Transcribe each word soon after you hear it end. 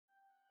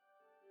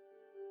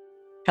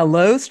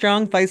Hello,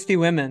 strong, feisty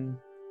women.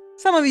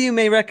 Some of you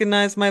may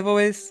recognize my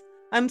voice.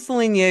 I'm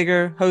Celine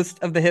Yeager, host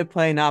of the Hit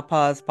Play Not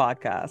Pause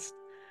podcast.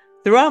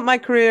 Throughout my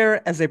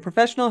career as a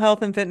professional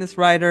health and fitness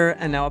writer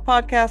and now a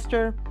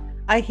podcaster,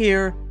 I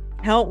hear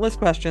countless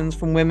questions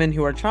from women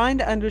who are trying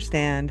to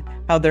understand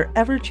how their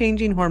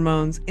ever-changing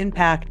hormones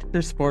impact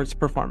their sports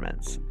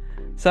performance.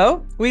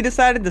 So we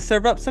decided to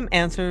serve up some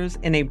answers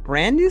in a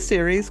brand new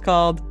series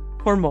called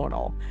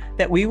Hormonal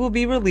that we will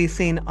be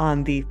releasing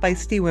on the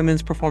Feisty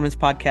Women's Performance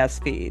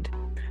podcast feed.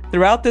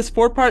 Throughout this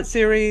 4-part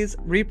series,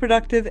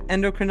 reproductive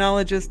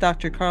endocrinologist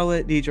Dr.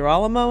 Carla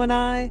DiGirolamo and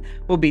I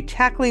will be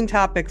tackling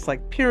topics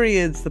like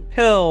periods, the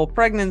pill,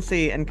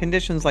 pregnancy, and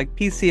conditions like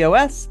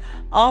PCOS,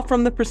 all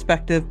from the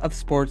perspective of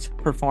sports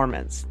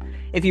performance.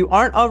 If you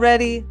aren't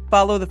already,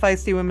 follow the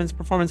Feisty Women's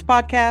Performance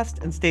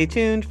podcast and stay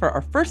tuned for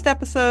our first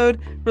episode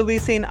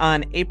releasing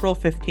on April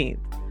 15th.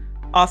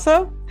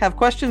 Also, have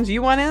questions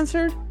you want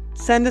answered?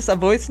 Send us a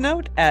voice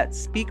note at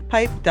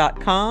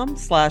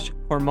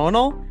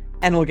speakpipe.com/hormonal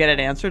and we'll get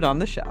it answered on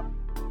the show.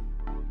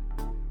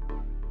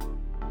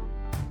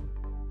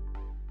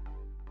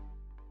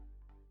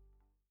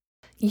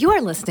 You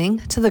are listening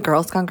to the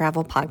Girls Gone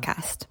Gravel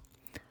podcast,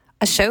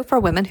 a show for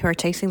women who are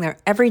chasing their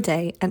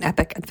everyday and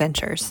epic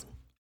adventures.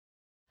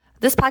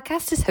 This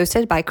podcast is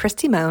hosted by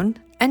Christy Moan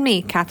and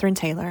me, Catherine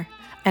Taylor,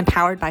 and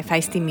powered by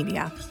Feisty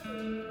Media.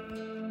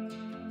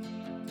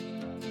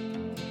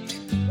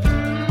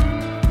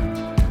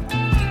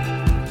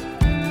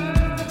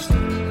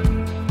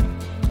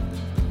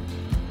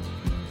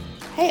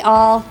 Hey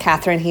all,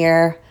 Catherine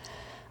here.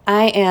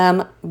 I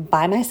am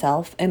by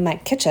myself in my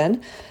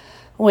kitchen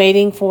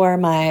waiting for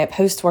my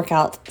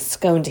post-workout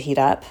scone to heat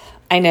up.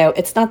 I know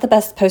it's not the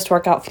best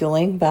post-workout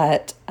fueling,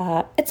 but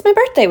it's my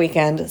birthday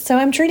weekend, so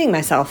I'm treating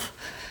myself.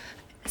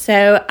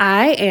 So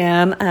I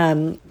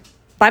am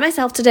by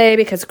myself today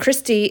because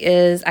Christy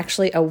is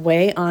actually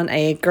away on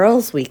a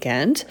girls'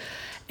 weekend,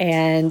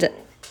 and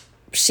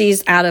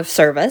she's out of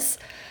service.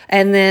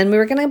 And then we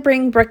were going to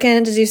bring Brooke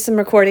in to do some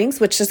recordings,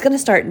 which is going to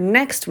start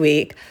next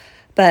week.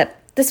 But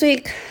this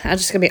week, I'm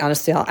just going to be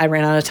honest with y'all, I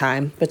ran out of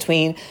time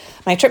between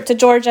my trip to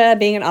Georgia,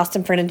 being in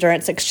Austin for an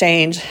endurance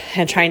exchange,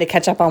 and trying to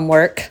catch up on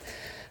work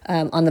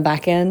on the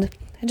back end.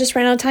 I just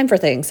ran out of time for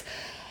things.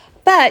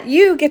 But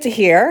you get to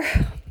hear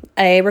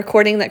a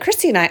recording that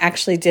Christy and I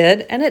actually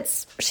did, and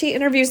she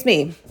interviews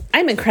me.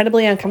 I'm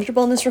incredibly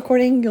uncomfortable in this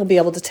recording. You'll be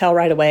able to tell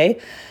right away.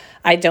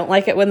 I don't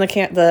like it when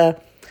the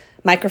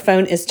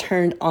microphone is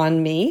turned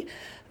on me,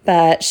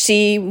 but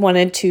she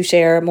wanted to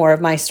share more of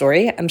my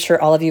story. I'm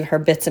sure all of you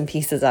heard bits and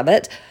pieces of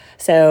it.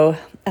 So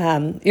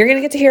you're going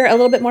to get to hear a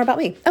little bit more about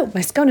me. Oh, my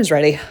scone is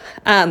ready.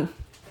 The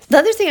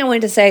other thing I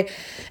wanted to say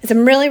is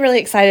I'm really, really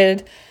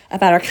excited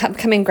about our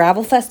upcoming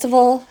Gravel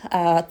Festival.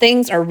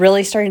 Things are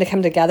really starting to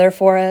come together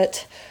for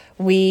it.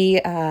 We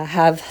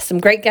have some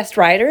great guest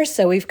writers.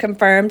 So we've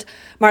confirmed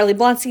Marley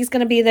Blonsky is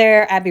going to be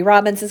there. Abby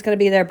Robbins is going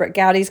to be there. Britt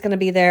Gowdy is going to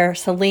be there.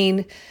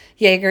 Celine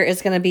Yeager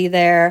is going to be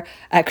there.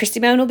 Christy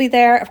Moan will be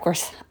there. Of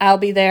course, I'll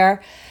be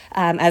there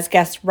as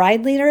guest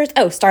ride leaders.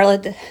 Oh,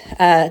 Starlet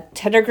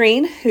Tender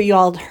Green, who you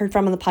all heard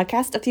from on the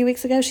podcast a few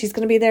weeks ago. She's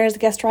going to be there as a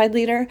guest ride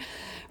leader.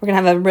 We're going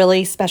to have a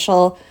really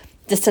special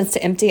distance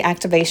to empty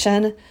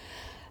activation.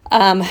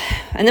 And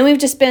then we've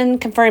just been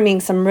confirming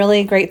some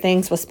really great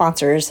things with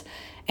sponsors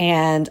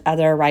and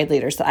other ride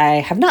leaders that I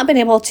have not been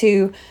able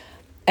to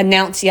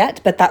announce yet,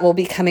 but that will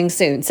be coming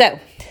soon. So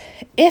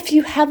if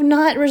you have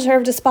not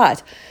reserved a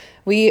spot,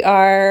 we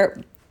are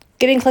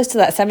getting close to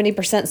that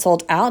 70%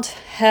 sold out.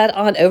 Head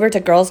on over to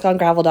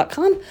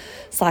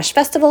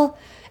girlsgongravel.com/festival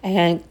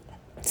and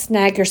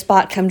snag your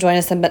spot. Come join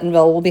us in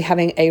Bentonville. We'll be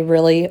having a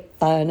really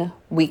fun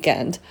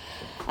weekend.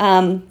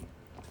 So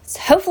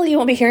hopefully you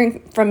won't be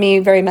hearing from me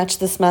very much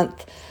this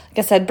month. Like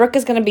I said, Brooke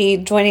is going to be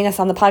joining us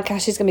on the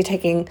podcast. She's going to be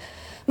taking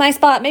my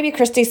spot, maybe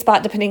Christy's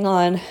spot, depending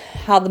on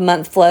how the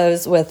month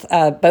flows with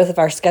both of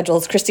our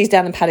schedules. Christy's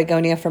down in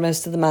Patagonia for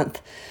most of the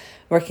month,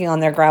 working on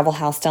their gravel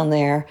house down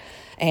there,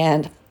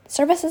 and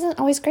service isn't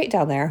always great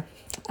down there.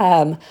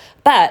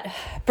 But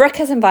Brooke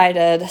has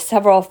invited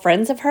several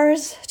friends of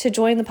hers to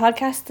join the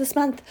podcast this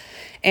month,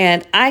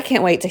 and I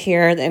can't wait to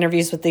hear the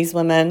interviews with these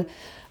women.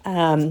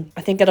 I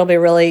think it'll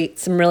be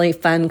some really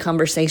fun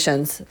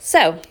conversations.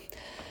 So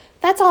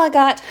that's all I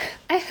got.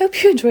 I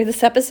hope you enjoy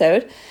this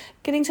episode,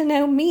 getting to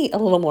know me a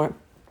little more.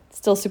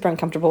 Still super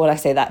uncomfortable when I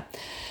say that.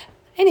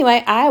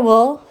 Anyway, I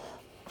will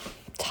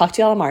talk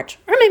to y'all in March,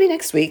 or maybe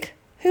next week.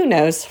 Who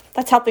knows?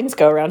 That's how things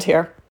go around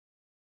here.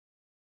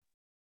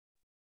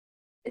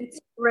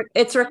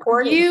 It's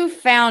recording. You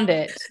found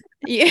it.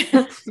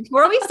 Yeah.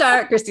 Before we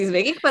start, Christy's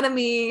making fun of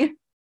me.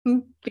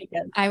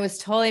 I was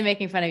totally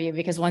making fun of you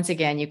because once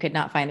again, you could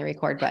not find the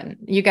record button.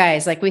 You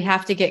guys, we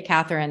have to get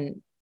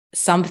Catherine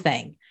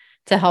something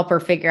to help her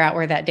figure out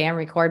where that damn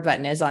record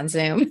button is on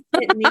Zoom.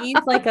 It needs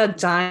a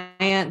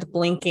giant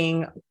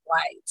blinking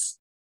light.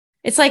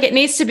 It's it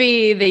needs to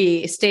be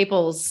the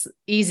Staples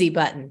easy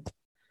button.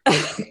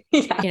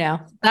 Yeah.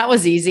 That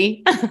was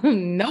easy.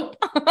 Nope.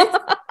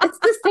 It's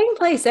the same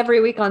place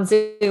every week on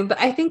Zoom, but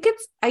I think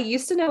I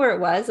used to know where it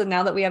was. And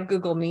now that we have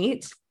Google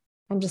Meet,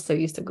 I'm just so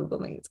used to Google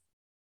Meet.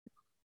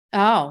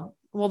 Oh,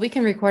 well, we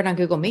can record on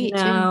Google Meet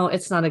too. No,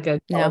 it's not a good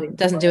No, quality it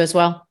doesn't do as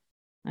well.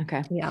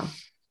 Okay. Yeah.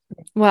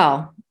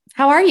 Well,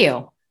 how are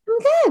you?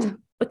 I'm good.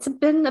 It's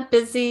been a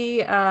busy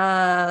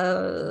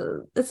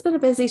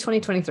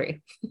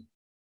 2023.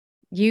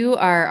 You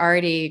are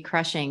already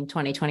crushing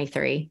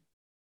 2023,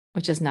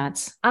 which is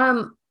nuts.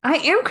 I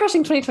am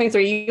crushing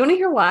 2023. You want to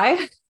hear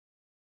why?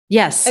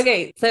 Yes.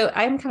 Okay, so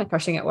I'm kind of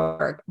crushing at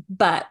work,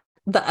 but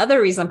the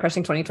other reason I'm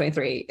crushing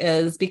 2023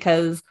 is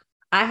because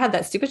I had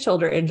that stupid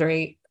shoulder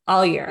injury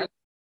all year.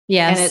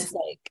 Yes. And it's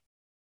like,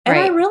 and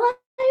I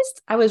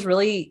realized I was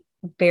really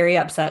very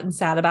upset and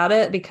sad about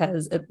it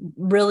because it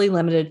really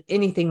limited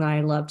anything that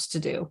I loved to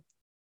do.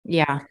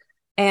 Yeah.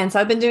 And so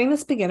I've been doing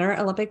this beginner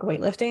Olympic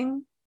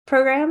weightlifting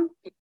program.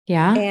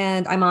 Yeah.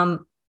 And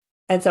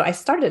so I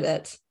started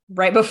it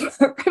right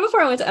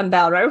before I went to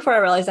Unbound, right before I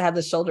realized I had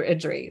this shoulder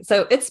injury.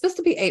 So it's supposed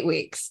to be 8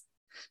 weeks.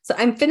 So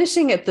I'm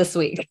finishing it this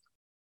week.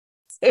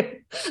 So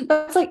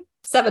that's like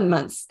 7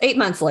 months, 8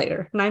 months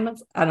later, 9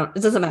 months.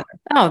 It doesn't matter.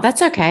 Oh,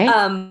 that's okay.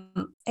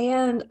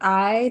 And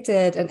I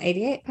did an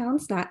 88-pound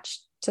snatch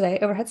today,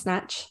 overhead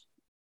snatch.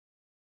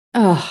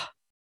 Oh,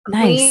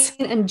 nice.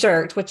 Clean and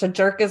jerked, which a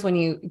jerk is when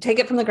you take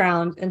it from the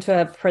ground into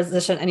a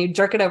position and you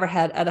jerk it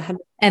overhead at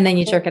 100. And then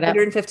you jerk it up.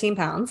 115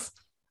 pounds.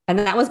 And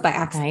then that was by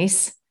accident.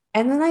 Nice.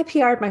 And then I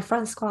PR'd my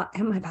front squat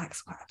and my back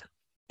squat.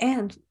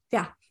 And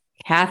yeah.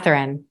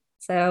 Catherine.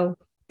 So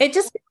it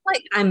just feels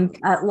like I'm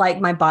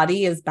like my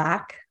body is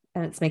back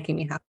and it's making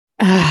me happy.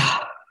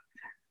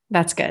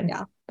 That's good.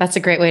 Yeah. That's a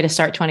great way to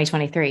start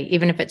 2023,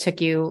 even if it took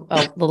you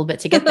a little bit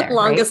to get there. The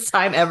longest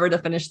time ever to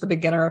finish the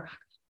beginner.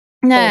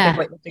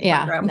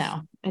 Program.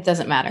 No, it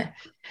doesn't matter.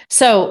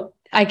 So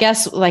I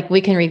guess like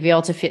we can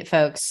reveal to fit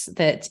folks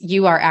that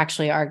you are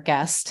actually our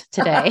guest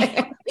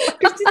today.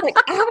 Christy's like,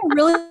 I have a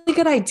really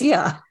good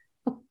idea.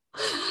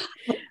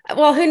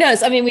 Well, who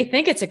knows? I mean, we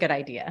think it's a good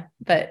idea,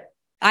 but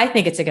I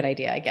think it's a good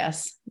idea, I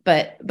guess.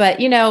 But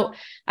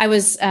I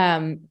was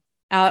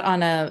out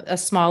on a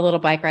small little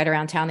bike ride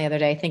around town the other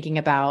day, thinking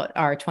about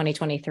our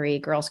 2023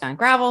 Girls Gone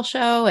Gravel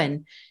show.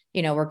 And,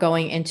 we're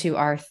going into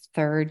our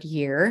 3rd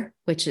year,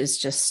 which is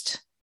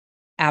just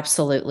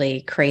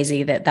absolutely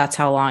crazy that's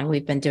how long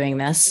we've been doing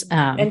this.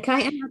 And can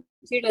I interrupt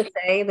you to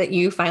say that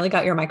you finally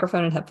got your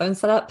microphone and headphones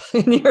set up?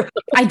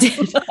 I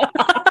did.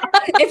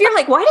 If you're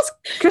like, why does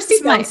Christy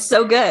sound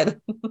so good?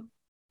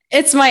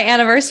 It's my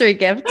anniversary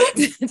gift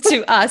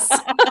to us.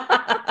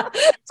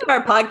 To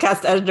our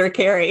podcast editor,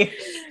 Carrie.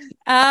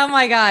 Oh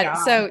my God.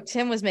 Yeah. So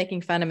Tim was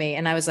making fun of me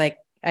and I was like,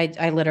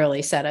 I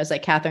literally said, I was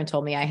like, Catherine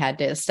told me I had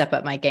to step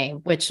up my game,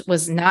 which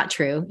was not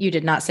true. You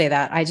did not say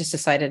that. I just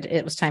decided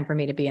it was time for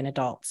me to be an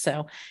adult.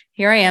 So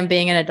here I am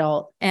being an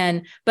adult.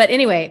 But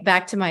anyway,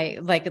 back to my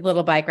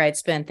little bike ride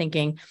spin,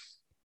 thinking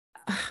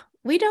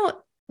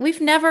we've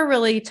never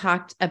really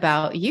talked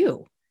about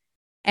you.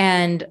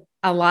 And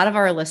a lot of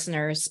our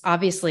listeners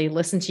obviously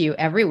listen to you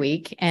every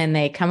week and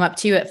they come up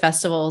to you at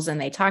festivals and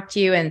they talk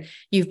to you, and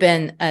you've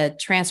been a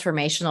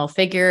transformational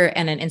figure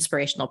and an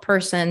inspirational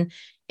person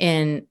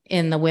in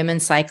the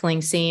women's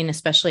cycling scene,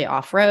 especially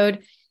off-road.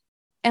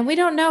 And we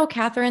don't know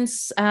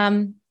Catherine's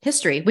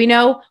history. We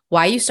know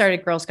why you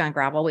started Girls Gone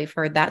Gravel. We've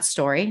heard that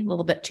story, a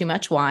little bit too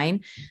much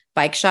wine,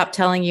 bike shop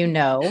telling you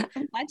no,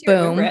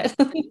 boom,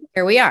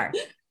 here we are.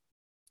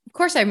 Of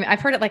course, I've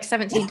heard it like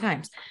 17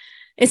 times.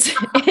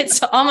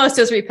 It's almost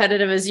as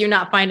repetitive as you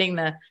not finding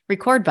the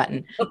record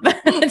button.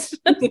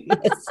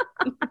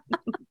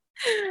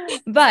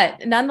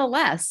 But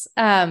nonetheless,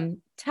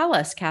 tell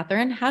us,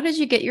 Catherine, how did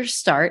you get your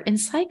start in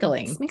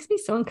cycling? This makes me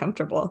so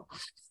uncomfortable.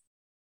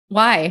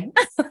 Why?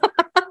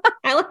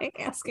 I like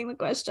asking the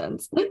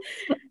questions.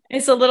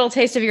 It's a little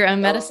taste of your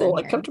own medicine.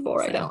 I'm uncomfortable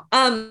right now.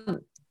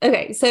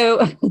 Okay,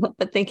 so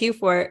but thank you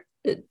for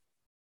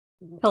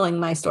telling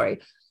my story.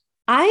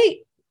 I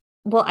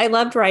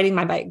loved riding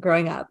my bike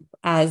growing up,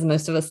 as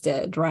most of us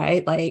did,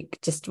 right? Like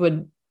just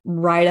would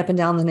ride up and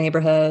down the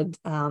neighborhood,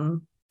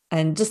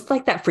 and just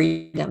like that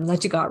freedom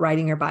that you got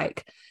riding your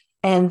bike.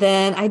 And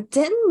then I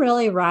didn't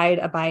really ride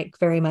a bike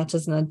very much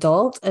as an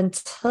adult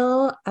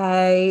until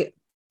I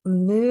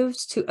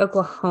moved to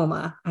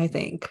Oklahoma, I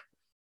think.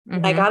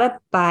 Mm-hmm. I got a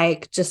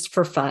bike just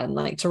for fun,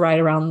 like to ride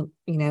around,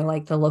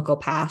 like the local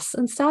paths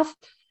and stuff,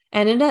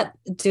 and ended up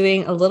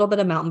doing a little bit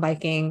of mountain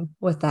biking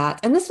with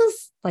that. And this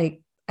was like,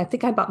 I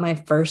think I bought my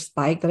first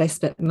bike that I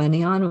spent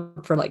money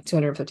on for like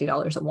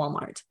 $250 at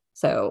Walmart.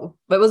 So,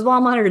 but it was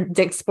Walmart or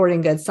Dick's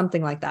Sporting Goods,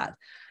 something like that.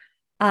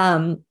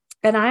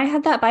 And I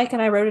had that bike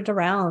and I rode it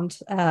around,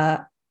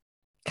 kind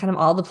of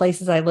all the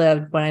places I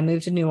lived. When I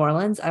moved to New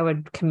Orleans, I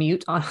would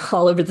commute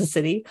all over the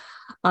city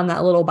on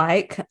that little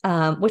bike,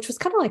 which was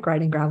kind of like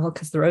riding gravel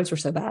because the roads were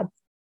so bad.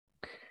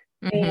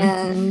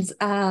 Mm-hmm.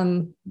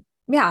 And,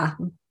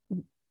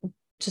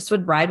 just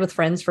would ride with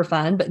friends for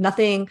fun, but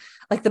nothing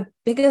like the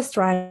biggest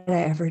ride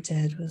I ever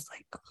did was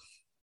like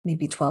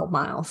maybe 12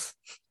 miles.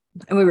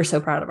 And we were so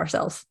proud of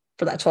ourselves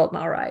for that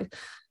 12-mile ride.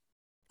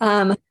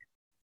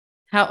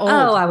 How old?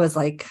 Oh, I was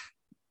like,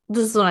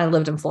 this is when I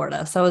lived in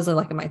Florida. So I was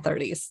like in my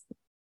 30s.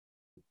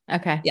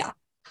 Okay. Yeah.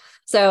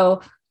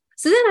 So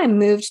So then I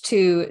moved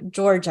to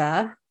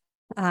Georgia.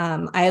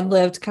 I had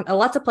lived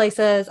lots of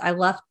places. I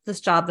left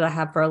this job that I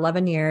had for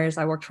 11 years.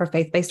 I worked for a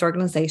faith-based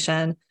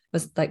organization. It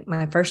was like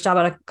my first job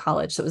out of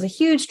college. So it was a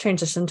huge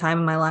transition time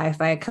in my life.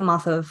 I had come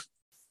off of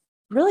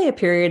really a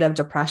period of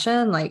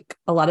depression. Like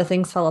a lot of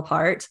things fell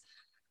apart.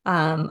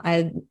 I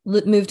had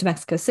moved to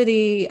Mexico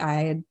City.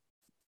 I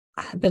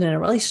had been in a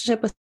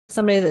relationship with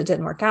somebody that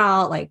didn't work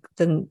out. Like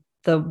then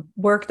the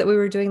work that we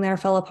were doing there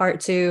fell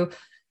apart too.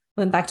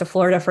 Went back to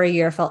Florida for a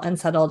year, felt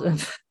unsettled.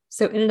 And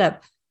so ended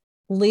up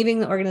leaving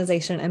the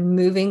organization and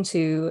moving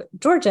to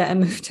Georgia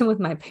and moved in with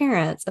my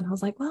parents. And I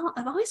was like, well,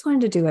 I've always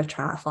wanted to do a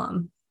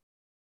triathlon.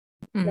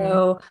 Mm-hmm.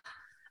 So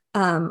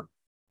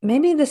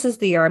maybe this is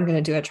the year I'm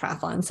going to do a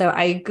triathlon. So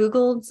I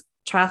Googled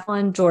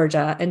triathlon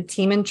Georgia and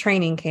Team in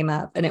Training came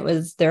up, and it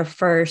was their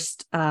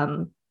first,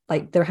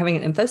 like they're having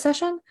an info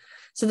session.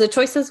 So the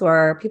choices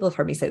were, people have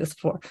heard me say this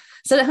before,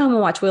 sit at home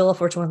and watch Wheel of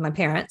Fortune with my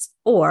parents,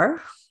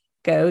 or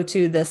go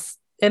to this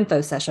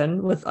info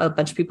session with a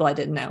bunch of people I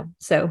didn't know.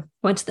 So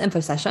went to the info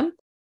session.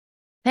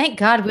 Thank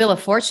God Wheel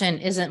of Fortune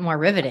isn't more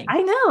riveting.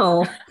 I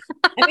know.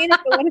 I mean, if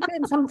it would have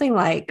been something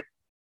like,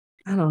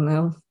 I don't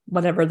know,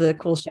 whatever the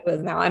cool show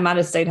is now, I might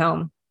have stayed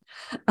home.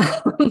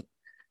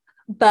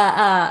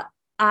 But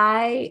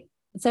I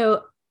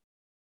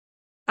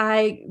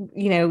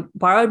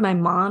borrowed my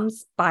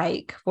mom's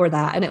bike for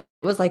that. And it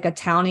was like a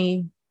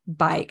townie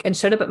bike, and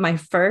showed up at my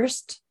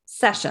first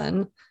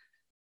session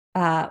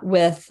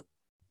with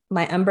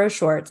my Umbro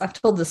shorts. I've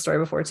told this story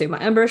before too. My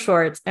Umbro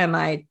shorts and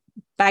my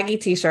baggy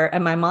t-shirt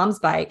and my mom's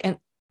bike. And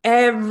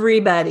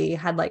everybody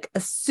had like a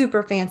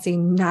super fancy,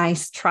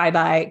 nice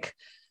tri-bike.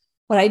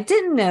 What I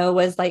didn't know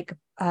was like,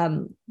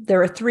 there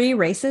were 3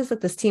 races that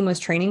this team was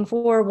training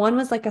for. One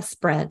was like a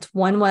sprint.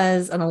 One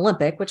was an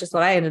Olympic, which is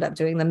what I ended up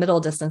doing, the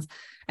middle distance.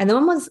 And the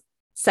one was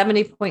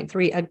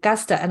 70.3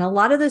 Augusta. And a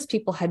lot of those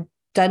people had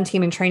done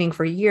Team in Training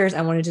for years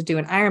and wanted to do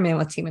an Ironman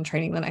with Team in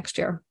Training the next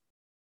year.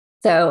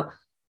 So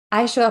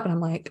I show up and I'm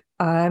like,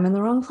 I'm in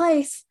the wrong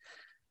place.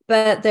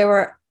 But there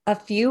were a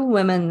few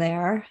women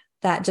there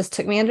that just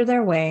took me under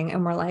their wing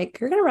and were like,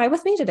 you're going to ride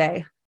with me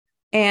today.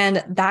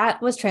 And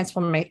that was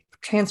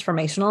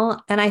transformational.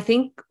 And I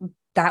think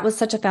that was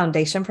such a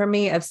foundation for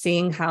me of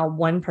seeing how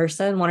one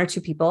person, 1 or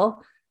 2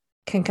 people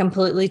can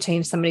completely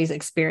change somebody's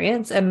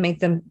experience and make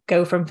them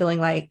go from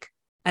feeling like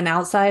an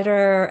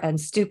outsider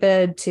and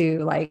stupid to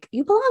like,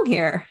 you belong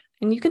here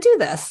and you could do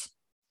this.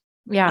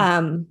 Yeah.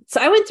 So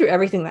I went through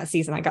everything that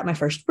season. I got my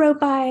first road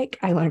bike.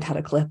 I learned how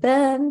to clip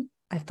in.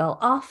 I fell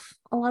off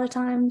a lot of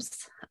times,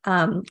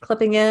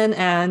 clipping in,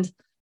 and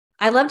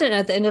I loved it. And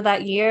at the end of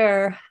that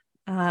year,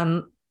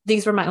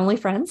 these were my only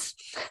friends.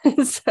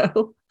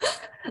 So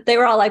they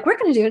were all like, we're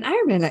going to do an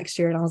Ironman next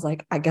year. And I was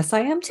like, I guess I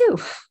am too.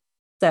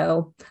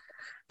 So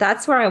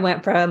that's where I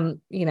went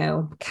from,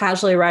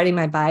 casually riding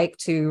my bike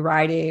to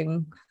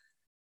riding,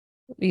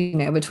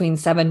 between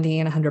 70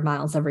 and 100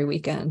 miles every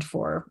weekend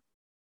for.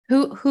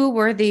 Who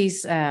were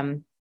these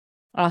awesome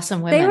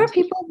women? They were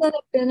people that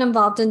have been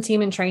involved in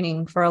Team in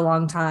Training for a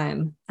long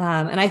time.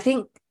 And I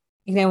think,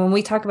 when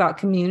we talk about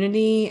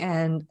community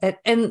and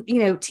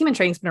Team in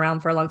Training's been around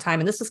for a long time.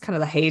 And this was kind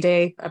of the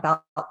heyday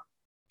about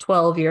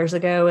 12 years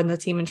ago in the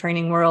Team in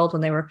Training world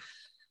when they were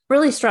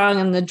really strong.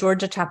 And the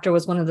Georgia chapter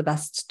was one of the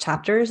best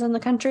chapters in the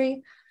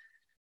country.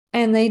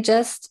 And they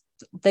just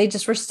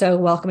were so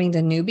welcoming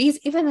to newbies,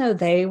 even though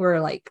they were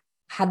like,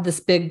 had this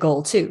big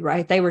goal too,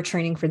 right? They were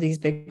training for these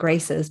big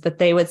races, but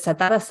they would set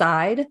that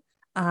aside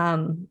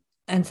and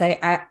say,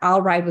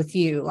 I'll ride with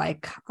you.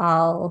 Like,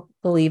 I'll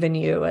believe in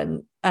you.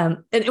 And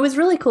it was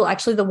really cool.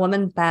 Actually, the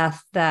woman,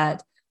 Beth,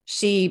 that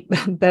she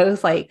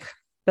both like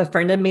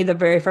befriended me the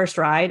very first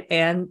ride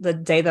and the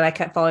day that I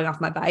kept falling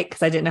off my bike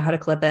because I didn't know how to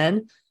clip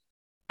in.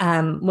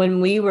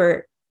 When we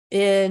were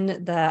in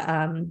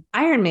the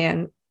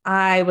Ironman,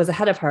 I was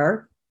ahead of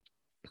her,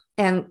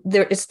 and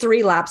there is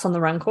 3 laps on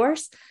the run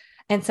course.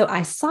 And so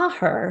I saw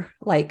her,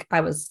 like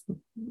I was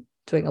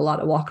doing a lot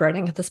of walk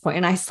running at this point,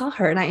 and I saw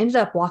her and I ended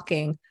up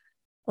walking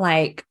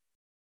like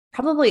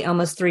probably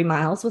almost 3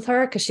 miles with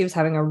her because she was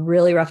having a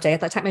really rough day at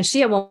that time. And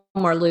she had one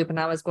more loop and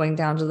I was going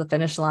down to the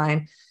finish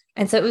line.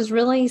 And so it was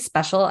really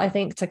special, I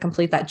think, to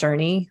complete that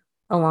journey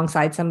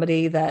alongside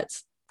somebody that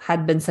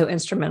had been so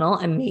instrumental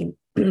in me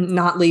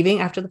not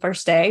leaving after the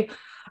first day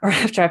or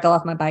after I fell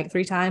off my bike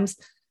 3 times.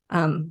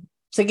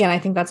 So again, I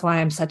think that's why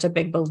I'm such a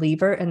big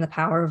believer in the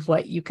power of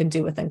what you can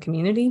do within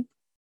community.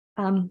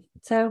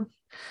 So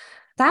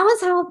that was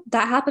how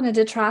that happened. I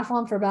did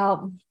triathlon for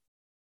about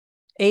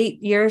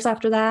 8 years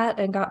after that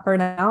and got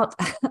burnt out,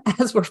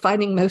 as we're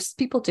finding most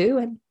people do,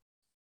 and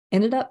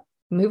ended up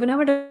moving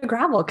over to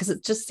gravel because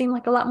it just seemed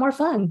like a lot more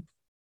fun.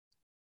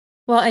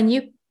 Well,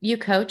 and you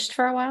coached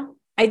for a while?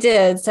 I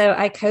did. So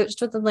I coached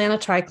with Atlanta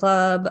Tri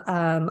Club.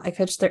 I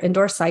coached their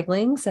indoor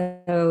cycling.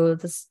 So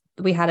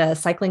we had a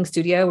cycling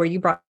studio where you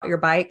brought your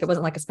bike. It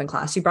wasn't like a spin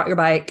class. You brought your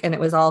bike and it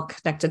was all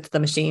connected to the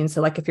machine.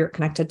 So like if you're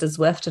connected to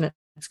Zwift and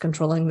it's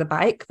controlling the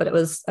bike, but it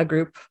was a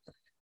group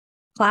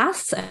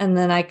class. And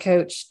then I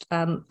coached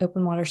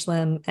open water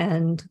swim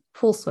and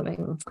pool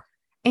swimming.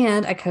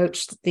 And I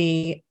coached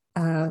the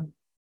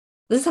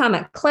this is how I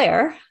met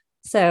Claire.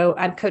 So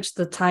I coached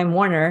the Time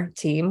Warner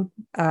team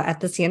at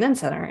the CNN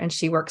Center, and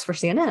she works for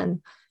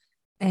CNN.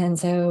 And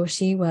so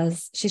she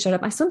showed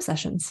up my swim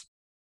sessions.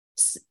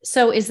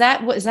 So is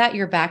that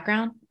your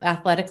background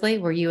athletically?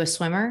 Were you a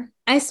swimmer?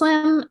 I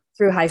swam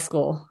through high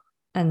school,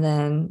 and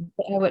then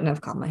I wouldn't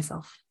have called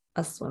myself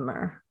a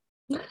swimmer.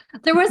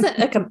 There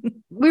wasn't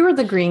we were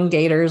the Green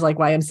Gators, like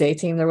YMCA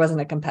team. There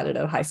wasn't a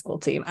competitive high school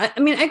team. I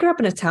mean, I grew up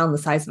in a town the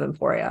size of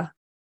Emporia.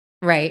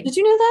 Right. Did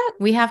you know that?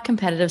 We have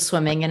competitive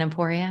swimming in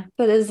Emporia.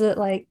 But is it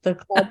like the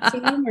club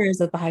team or is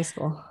it the high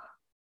school?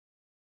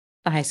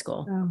 The high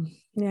school.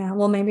 Yeah.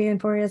 Well, maybe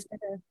Emporia is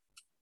better.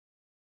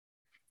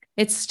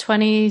 It's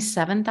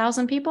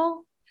 27,000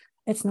 people.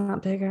 It's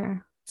not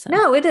bigger. So.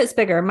 No, it is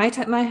bigger. My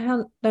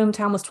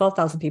hometown was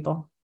 12,000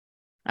 people.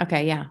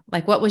 Okay. Yeah.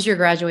 Like, what was your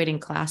graduating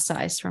class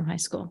size from high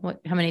school?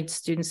 How many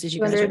students did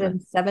you graduate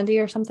with? 270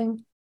 or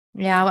something?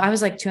 Yeah. I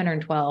was like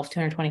 212,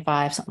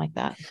 225, something like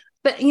that.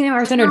 But, you know,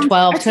 our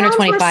 212,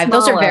 225,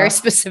 those are very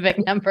specific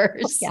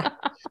numbers. Yeah.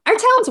 Our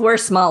towns were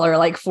smaller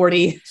like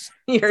 40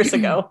 years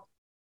ago.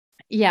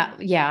 Yeah.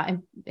 Yeah.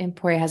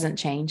 Emporia hasn't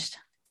changed.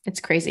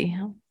 It's crazy.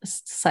 The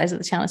size of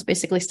the town has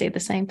basically stayed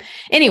the same.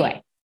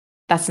 Anyway,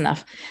 that's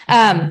enough.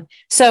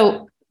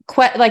 So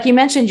like you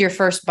mentioned your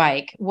first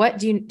bike. What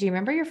do you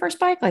remember your first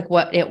bike? Like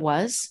what it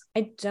was?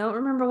 I don't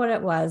remember what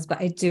it was,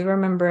 but I do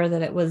remember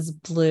that it was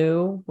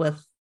blue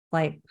with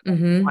like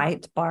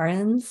white bar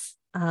ends.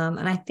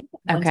 And I think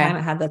one time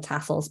it had the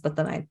tassels, but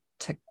then I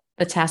took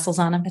the tassels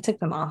on them. I took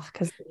them off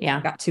because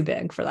it got too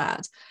big for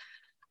that.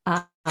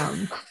 I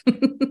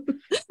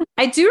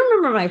do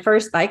remember my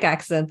first bike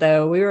accident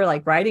though. We were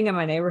like riding in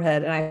my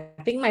neighborhood and I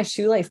think my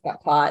shoelace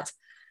got caught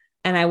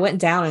and I went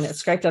down and it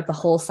scraped up the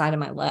whole side of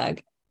my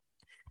leg.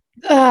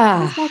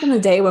 Back in the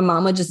day when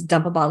mom would just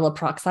dump a bottle of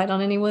peroxide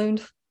on any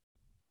wound.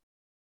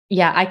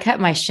 Yeah, I cut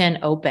my shin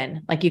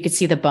open. Like you could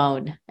see the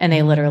bone and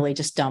they literally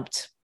just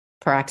dumped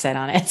peroxide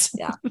on it.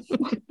 Yeah.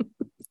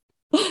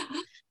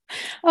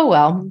 Oh,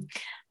 well,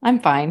 I'm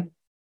fine.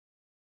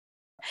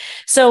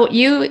 So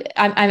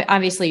I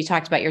obviously you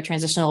talked about your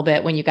transition a little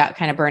bit when you got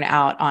kind of burnt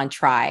out on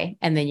tri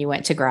and then you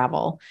went to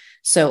gravel.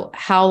 So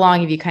how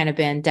long have you kind of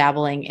been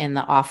dabbling in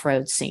the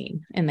off-road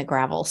scene, in the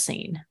gravel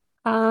scene?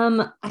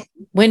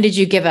 When did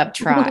you give up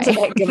tri? When did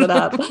I give it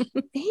up?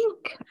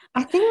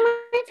 I think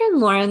my friend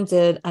Lauren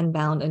did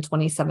Unbound in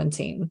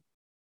 2017.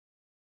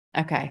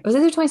 Okay. It was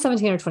either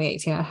 2017 or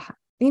 2018.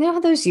 You know how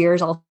those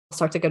years all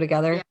start to go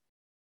together? Yeah.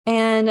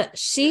 And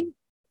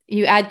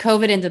you add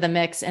COVID into the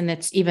mix and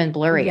it's even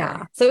blurrier.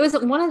 Yeah. So it was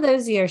one of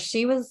those years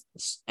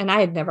and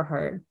I had never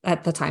heard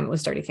at the time it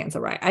was Dirty Kansas,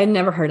 right? I had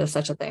never heard of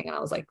such a thing. And I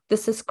was like,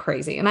 this is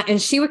crazy.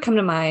 And she would come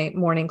to my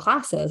morning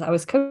classes. I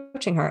was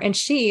coaching her and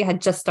she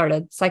had just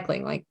started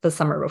cycling like the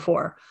summer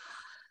before.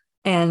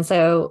 And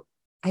so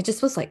I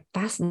just was like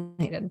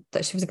fascinated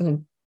that she was going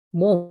to,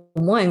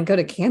 one, go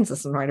to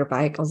Kansas and ride her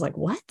bike. I was like,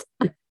 what?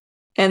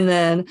 And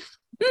then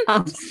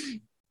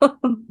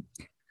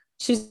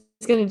she's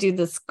going to do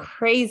this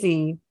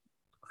crazy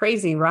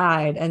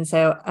ride. And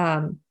so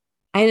I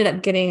ended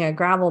up getting a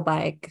gravel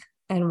bike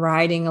and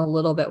riding a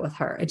little bit with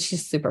her. And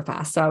she's super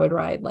fast. So I would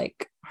ride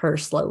like her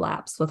slow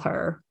laps with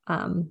her.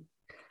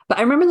 But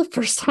I remember the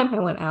first time I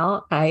went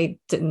out, I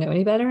didn't know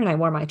any better. And I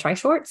wore my tri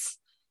shorts,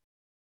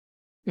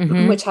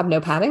 which have no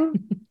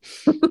padding.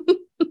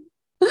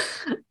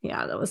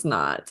 Yeah, that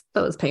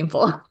was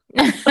painful.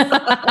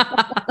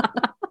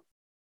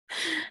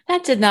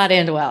 That did not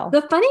end well.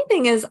 The funny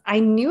thing is I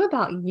knew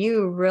about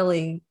you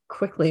really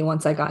quickly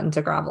once I got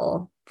into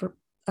gravel.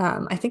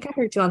 I think I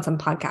heard you on some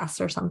podcasts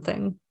or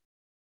something.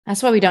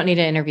 That's why we don't need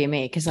to interview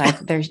me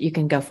because you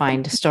can go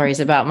find stories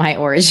about my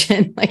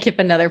origin. Like if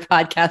another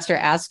podcaster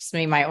asks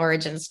me my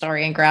origin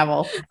story in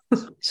gravel, I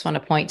just want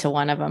to point to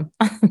one of them.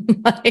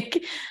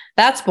 Like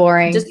that's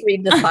boring. Just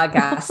read this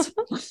podcast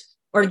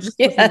or just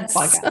listen to the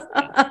podcast.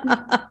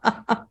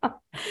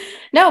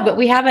 No, but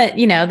we haven't,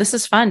 this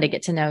is fun to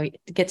get to know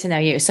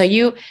you. So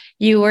you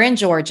were in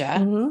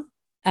Georgia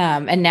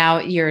and now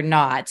you're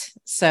not.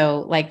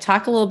 So like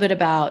talk a little bit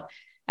about,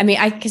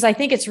 because I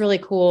think it's really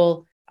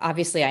cool.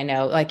 Obviously I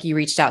know like you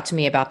reached out to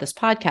me about this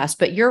podcast,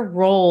 but your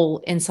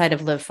role inside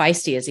of Live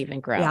Feisty has even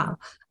grown. Yeah.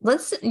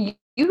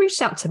 You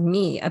reached out to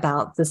me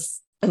about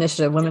this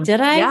initiative. Women.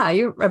 Did I? Yeah.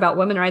 You about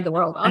Women Ride the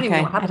World. I don't even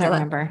know what happened. I don't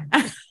remember.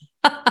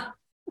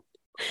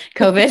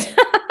 COVID.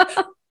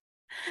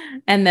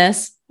 And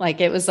this, like,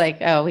 it was like,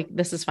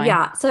 this is fine.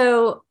 Yeah.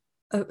 So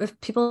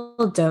if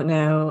people don't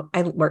know,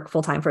 I work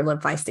full time for Live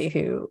Feisty,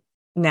 who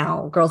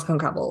now Girls Go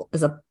Gravel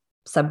is a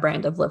sub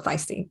brand of Live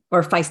Feisty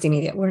or Feisty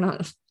Media. We're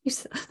not,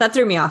 that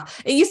threw me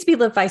off. It used to be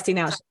Live Feisty.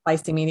 Now it's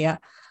Feisty Media.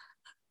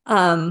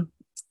 Although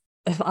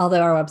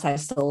our website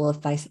is still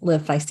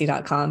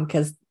livefeisty.com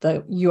because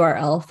the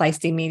URL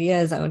Feisty Media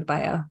is owned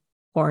by a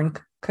foreign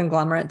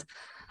conglomerate.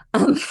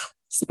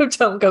 So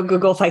don't go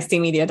Google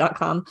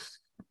feistymedia.com.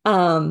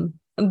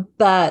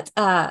 But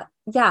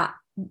yeah,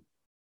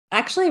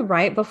 actually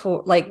right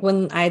before, like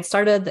when I had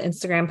started the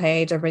Instagram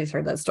page, everybody's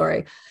heard that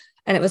story.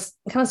 And it was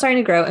kind of starting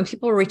to grow, and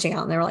people were reaching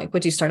out and they were like,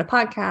 would you start a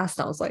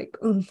podcast? I was like,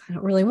 I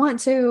don't really want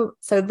to.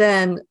 So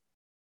then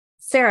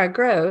Sarah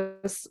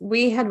Gross,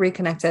 we had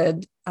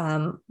reconnected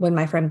when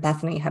my friend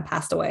Bethany had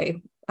passed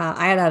away.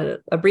 I had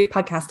a brief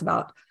podcast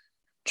about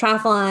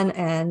triathlon,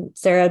 and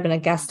Sarah had been a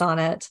guest on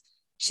it.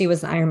 She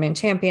was an Ironman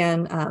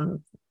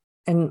champion.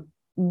 And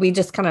we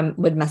just kind of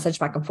would message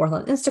back and forth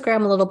on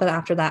Instagram a little bit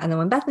after that. And then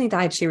when Bethany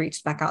died, she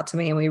reached back out to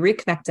me and we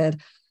reconnected.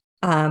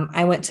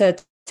 I went to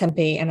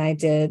Tempe and I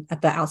did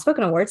at the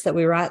Outspoken Awards that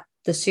we were at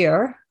this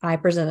year. I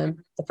presented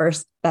the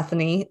first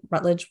Bethany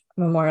Rutledge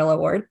Memorial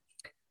Award.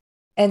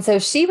 And so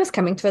she was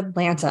coming to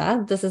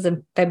Atlanta. This is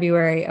in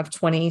February of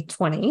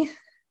 2020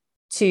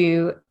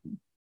 to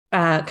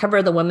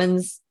cover the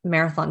women's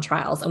marathon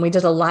trials. And we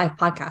did a live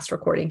podcast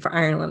recording for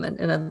Iron Women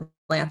in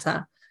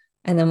Atlanta.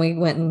 And then we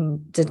went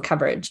and did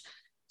coverage.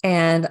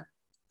 And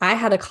I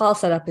had a call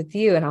set up with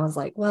you and I was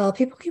like, well,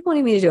 people keep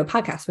wanting me to do a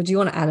podcast. Would you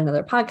want to add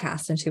another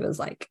podcast? And she was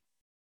like,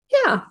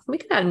 yeah, we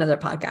can add another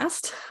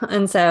podcast.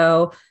 And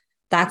so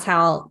that's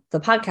how the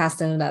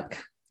podcast ended up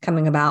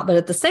coming about. But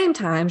at the same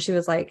time, she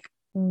was like,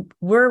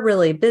 we're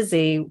really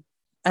busy.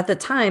 At the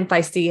time,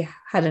 Feisty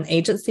had an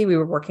agency. We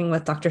were working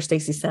with Dr.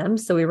 Stacy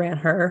Sims. So we ran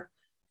her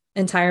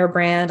entire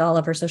brand, all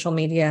of her social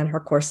media and her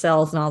course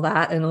sales and all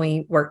that. And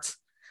we worked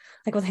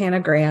like with Hannah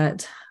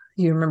Grant.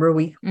 You remember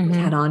we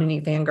had on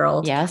Any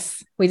Fangirl.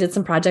 Yes. We did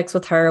some projects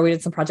with her. We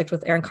did some projects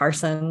with Aaron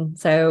Carson.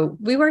 So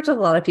we worked with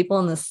a lot of people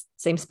in this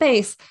same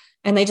space,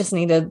 and they just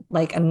needed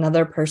like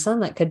another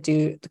person that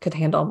could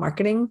handle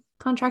marketing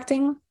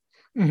contracting.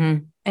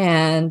 Mm-hmm.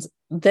 And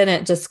then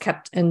it just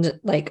kept, and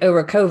like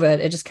over COVID,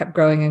 it just kept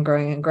growing and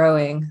growing and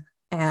growing,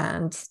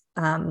 and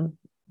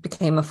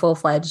became a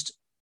full-fledged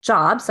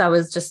job. So I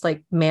was just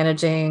like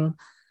managing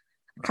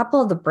a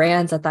couple of the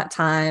brands at that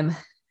time.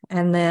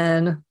 And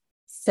then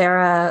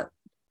Sarah,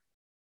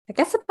 I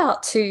guess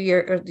about a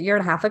year and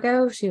a half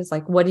ago, she was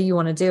like, what do you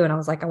want to do? And I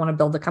was like, I want to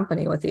build a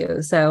company with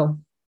you. So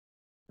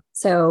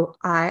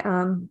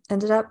I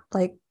ended up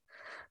like,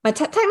 my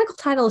technical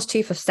title is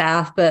chief of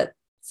staff, but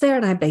Sarah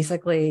and I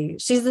basically,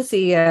 she's the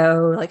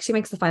CEO, like she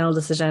makes the final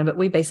decision, but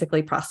we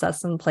basically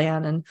process and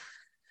plan and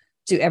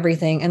do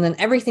everything. And then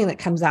everything that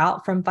comes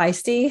out from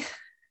Feisty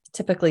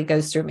typically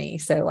goes through me.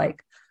 So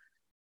like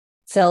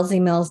sales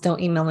emails,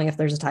 don't email me if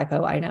there's a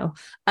typo. I know.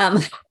 All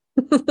of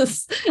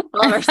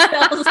our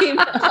sales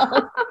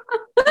emails.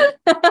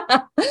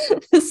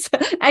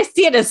 So I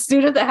see it as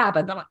soon as it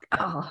happens. I'm like,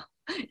 oh,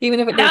 even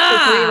if it goes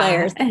through 3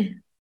 layers.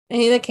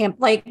 Any of the camp,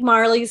 like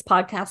Marley's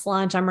podcast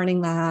launch, I'm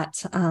running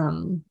that.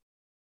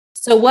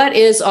 So what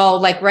is all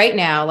like right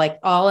now, like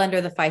all under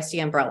the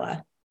Feisty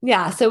umbrella?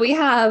 Yeah. So we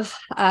have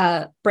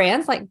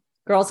brands like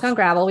Girls Gone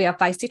Gravel. We have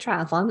Feisty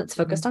Triathlon that's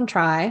focused on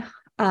tri.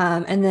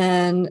 And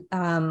then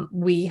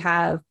we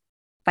have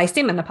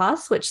Feisty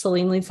Menopause, which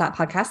Celine leads that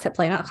podcast at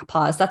Play Not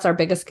Pause. That's our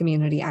biggest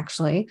community,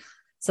 actually.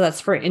 So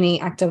that's for any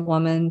active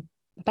woman,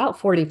 about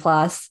 40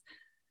 plus.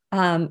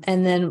 And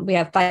then we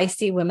have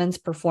Feisty Women's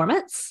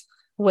Performance,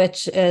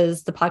 which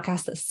is the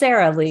podcast that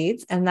Sarah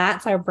leads. And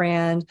that's our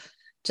brand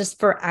just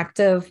for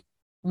active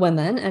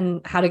women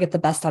and how to get the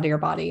best out of your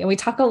body. And we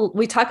talk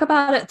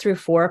about it through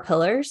 4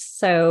 pillars.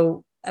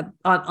 So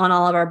on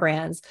all of our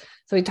brands.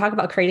 So we talk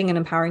about creating an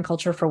empowering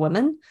culture for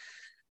women.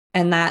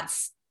 And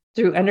that's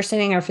through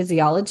understanding our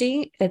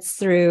physiology. It's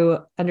through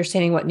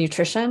understanding what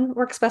nutrition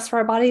works best for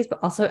our bodies, but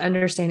also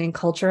understanding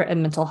culture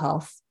and mental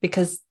health,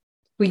 because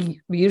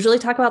we usually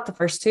talk about the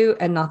first 2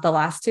 and not the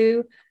last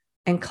 2.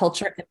 And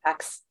culture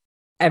impacts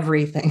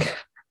everything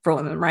for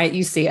women, right?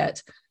 You see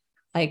it.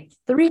 Like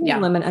the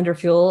reason women under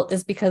fuel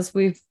is because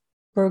we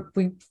are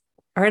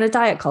in a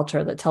diet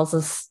culture that tells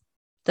us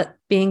that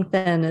being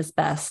thin is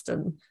best.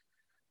 And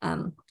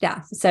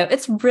so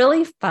it's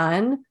really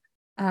fun.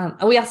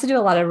 We also do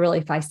a lot of really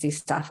feisty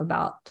stuff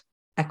about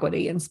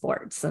equity in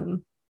sports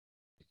and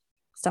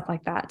stuff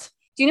like that.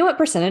 Do you know what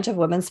percentage of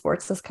women's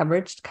sports is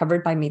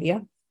covered by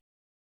media?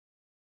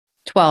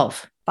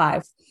 12.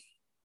 5.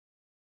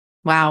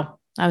 Wow.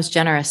 I was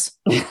generous.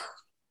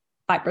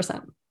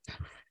 5%.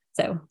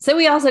 So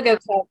we also go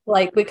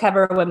like we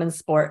cover women's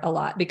sport a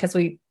lot because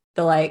we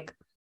feel like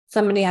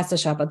somebody has to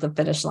show up at the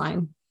finish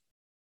line.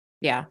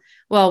 Yeah.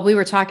 Well, we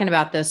were talking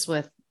about this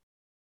with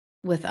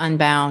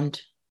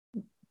Unbound,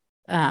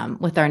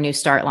 with our new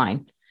start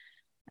line.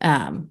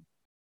 And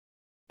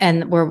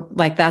we're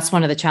like, that's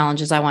one of the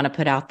challenges I want to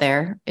put out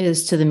there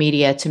is to the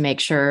media to make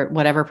sure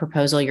whatever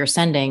proposal you're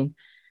sending,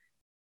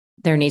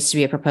 there needs to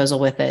be a proposal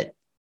with it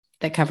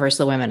that covers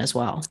the women as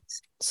well.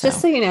 So.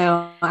 Just so you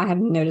know, I have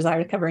no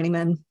desire to cover any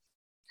men.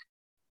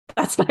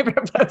 That's my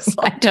proposal.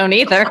 I don't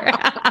either.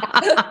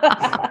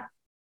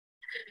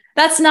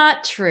 That's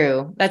not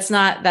true. That's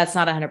not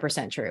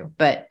 100% true.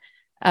 But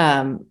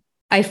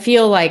I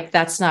feel like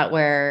that's not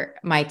where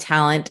my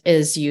talent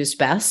is used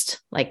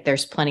best. Like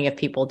there's plenty of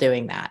people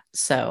doing that.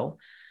 So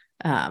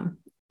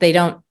they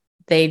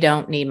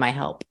don't need my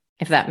help.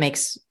 If that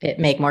makes it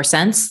make more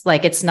sense.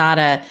 Like it's not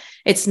a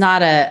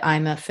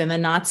I'm a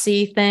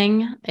feminazi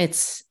thing.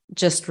 It's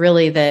just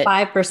really that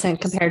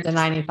 5% compared to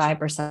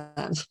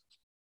 95%.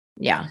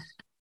 Yeah.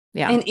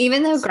 Yeah. And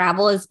even though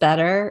gravel is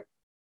better,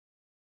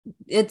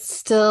 it's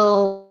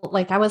still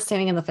like I was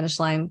standing in the finish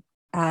line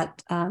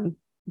at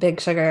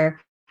Big Sugar,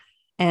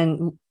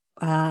 and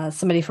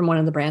somebody from one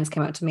of the brands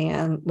came up to me,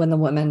 and when the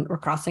women were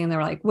crossing, and they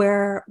were like,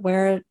 where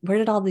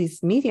did all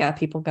these media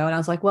people go? And I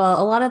was like,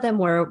 well, a lot of them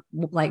were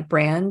like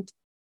brand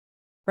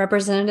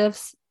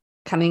representatives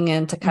coming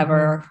in to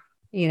cover,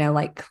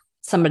 like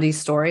somebody's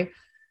story.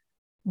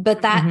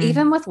 But that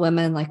even with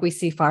women, like we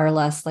see far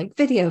less like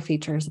video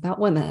features about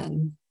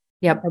women.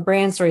 Yep. Or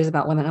brand stories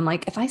about women. I'm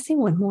like, if I see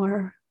one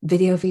more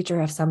video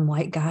feature of some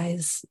white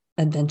guy's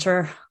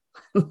adventure,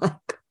 I'm like,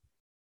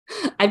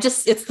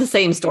 it's the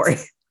same story.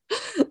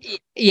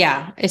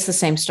 Yeah, it's the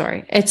same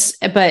story.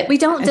 But we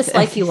don't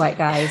dislike you white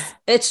guys.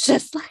 It's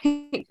just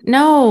like,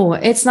 no,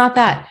 it's not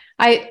that.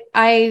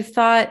 I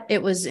thought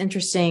it was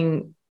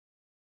interesting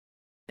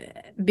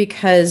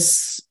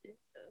because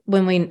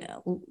when we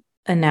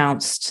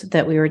announced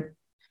that we were,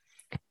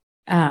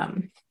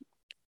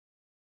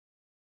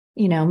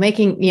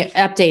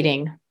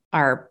 updating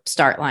our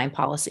start line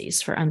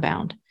policies for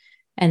Unbound,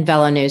 and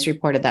Velo News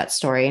reported that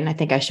story. And I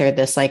think I shared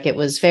this, like it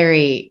was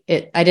I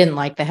didn't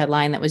like the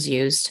headline that was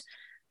used.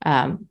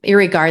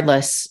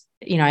 Irregardless,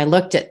 I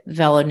looked at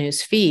Velo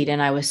News feed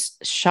and I was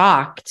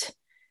shocked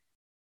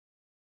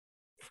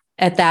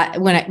at that.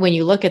 When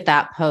you look at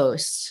that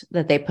post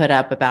that they put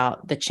up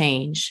about the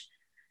change,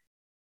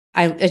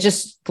 I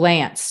just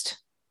glanced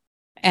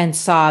and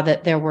saw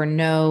that there were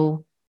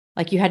no,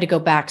 like you had to go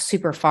back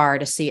super far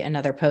to see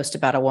another post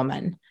about a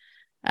woman.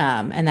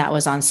 And that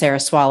was on Sarah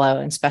Swallow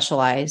and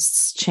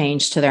Specialized's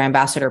change to their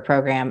ambassador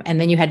program.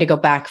 And then you had to go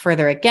back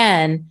further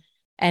again,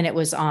 and it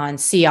was on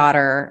Sea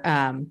Otter.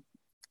 And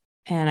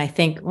I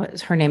think what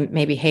was her name?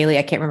 Maybe Haley.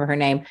 I can't remember her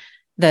name.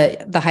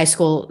 The high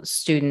school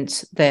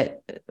student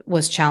that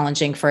was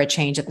challenging for a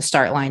change at the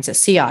start lines at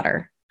Sea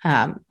Otter,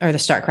 or the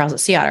start crawls at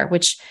Sea Otter,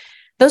 which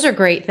those are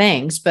great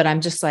things. But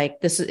I'm just like,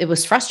 it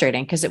was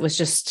frustrating because it was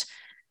just,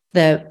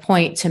 the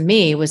point to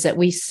me was that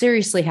we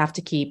seriously have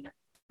to keep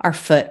our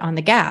foot on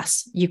the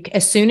gas.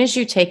 As soon as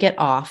you take it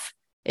off,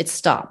 it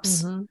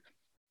stops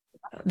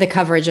the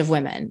coverage of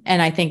women.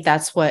 And I think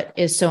that's what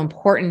is so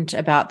important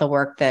about the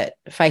work that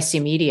Feisty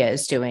Media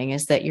is doing,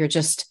 is that you're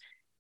just,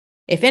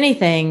 if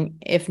anything,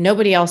 if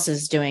nobody else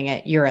is doing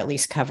it, you're at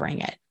least covering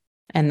it.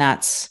 And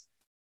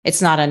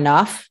it's not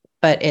enough,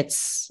 but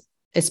it's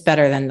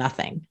better than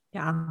nothing.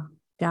 Yeah.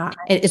 Yeah.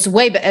 It's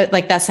way,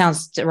 like that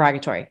sounds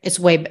derogatory.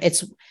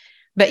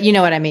 But you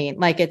know what I mean?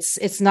 Like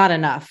it's not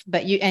enough,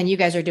 but you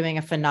guys are doing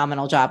a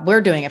phenomenal job.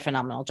 We're doing a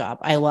phenomenal job.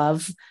 I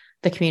love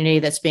the community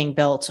that's being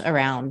built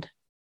around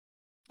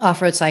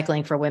off-road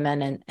cycling for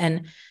women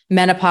and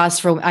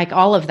menopause for, like,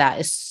 all of that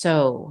is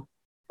so,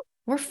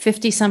 we're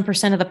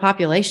 50% of the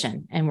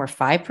population and we're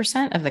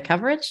 5% of the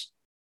coverage.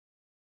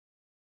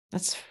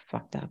 That's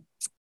fucked up.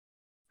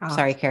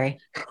 Sorry, Carrie.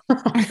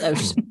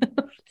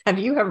 Have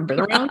you ever been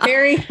around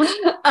Carrie?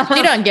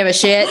 She don't give a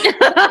shit.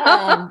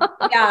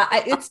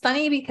 It's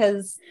funny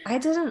because I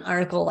did an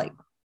article like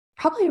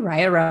probably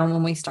right around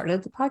when we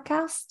started the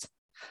podcast.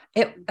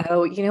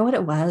 You know what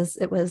it was?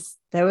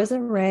 There was a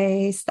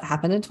race that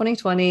happened in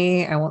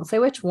 2020. I won't say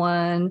which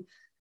one,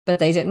 but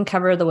they didn't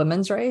cover the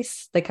women's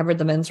race. They covered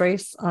the men's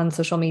race on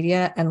social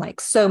media. And like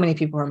so many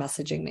people were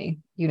messaging me.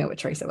 You know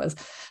which race it was.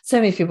 So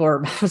many people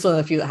were, it was one of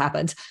the few that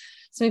happened.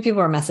 So many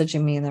people were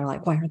messaging me and they're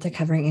like, why aren't they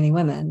covering any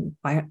women?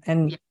 Why?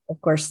 And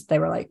of course they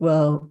were like,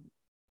 well,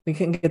 we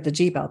couldn't get the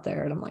Jeep out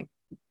there. And I'm like,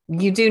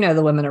 you do know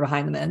the women are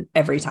behind the men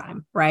every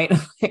time, right?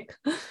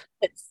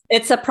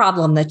 it's a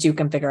problem that you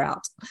can figure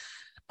out.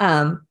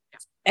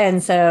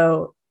 And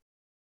so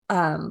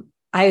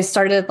I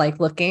started like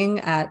looking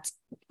at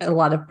a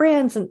lot of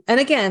brands and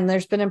again,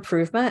 there's been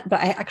improvement, but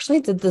I actually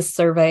did this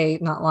survey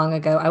not long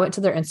ago. I went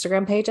to their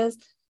Instagram pages.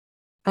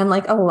 And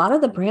like a lot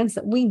of the brands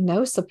that we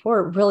know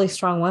support really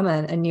strong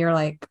women, and you're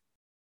like,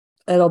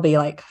 it'll be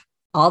like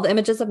all the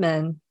images of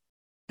men,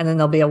 and then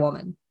there'll be a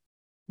woman,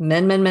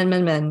 men,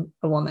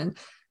 a woman.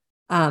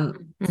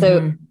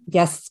 So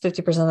yes,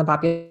 50% of the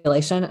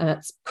population, and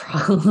it's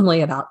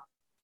probably about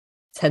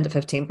 10 to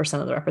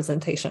 15% of the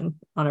representation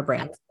on a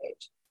brand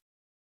page.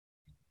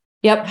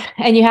 Yep.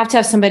 And you have to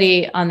have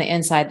somebody on the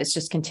inside that's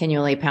just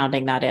continually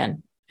pounding that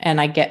in. And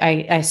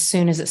as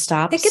soon as it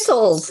stops, it gets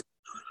old.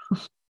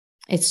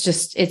 It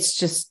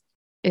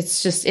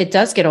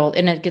does get old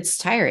and it gets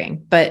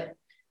tiring, but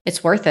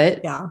it's worth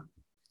it. Yeah.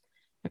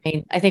 I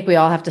mean, I think we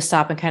all have to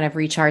stop and kind of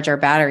recharge our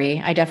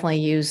battery. I definitely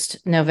used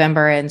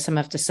November and some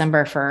of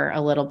December for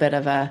a little bit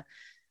of a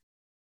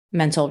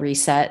mental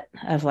reset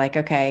of like,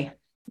 okay,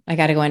 I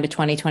got to go into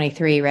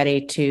 2023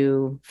 ready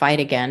to fight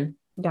again.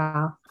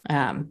 Yeah.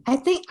 I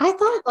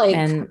thought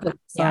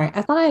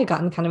I had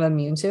gotten kind of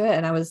immune to it.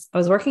 And I was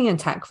working in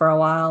tech for a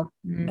while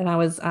and I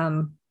was,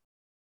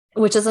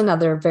 which is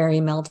another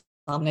very male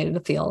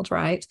dominated field.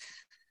 Right.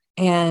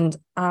 And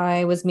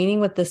I was meeting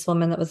with this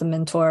woman that was a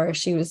mentor.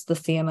 She was the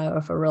CMO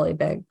of a really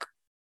big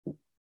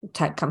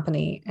tech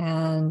company.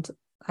 And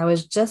I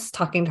was just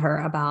talking to her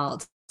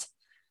about,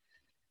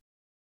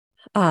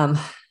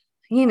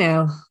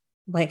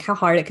 like how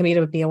hard it can be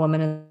to be a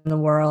woman in the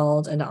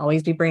world and to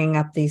always be bringing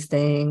up these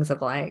things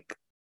of like,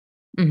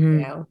 you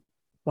know,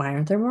 why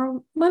aren't there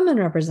more women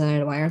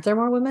represented? Why aren't there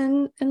more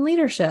women in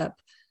leadership?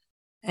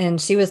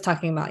 And she was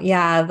talking about,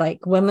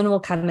 like women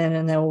will come in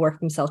and they will work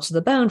themselves to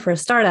the bone for a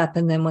startup.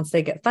 And then once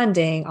they get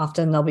funding,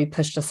 often they'll be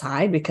pushed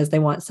aside because they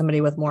want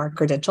somebody with more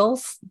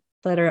credentials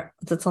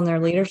that's on their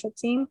leadership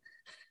team.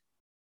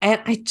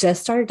 And I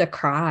just started to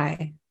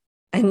cry.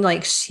 And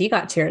like, she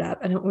got teared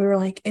up and we were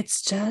like,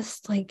 it's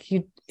just like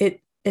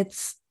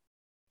it's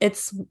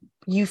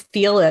you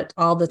feel it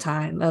all the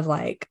time of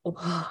like,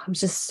 oh, I'm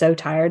just so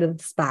tired of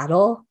this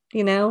battle,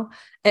 you know?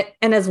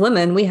 And as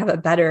women, we have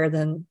it better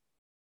than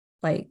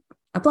like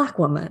a Black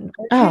woman.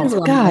 Or trans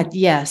woman. God,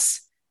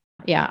 yes.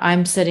 Yeah.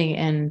 I'm sitting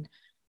in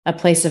a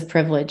place of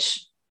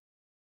privilege,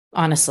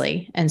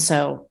 honestly. And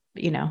so,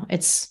 you know,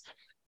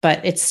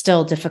 but it's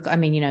still difficult. I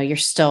mean, you know, you're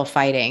still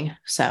fighting.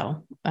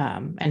 So,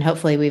 and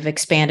hopefully we've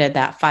expanded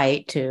that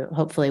fight to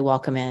hopefully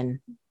welcome in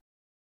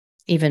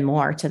even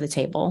more to the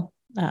table,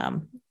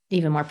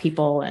 even more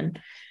people and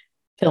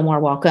feel more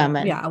welcome.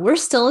 And we're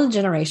still a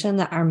generation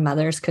that our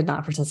mothers could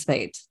not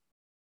participate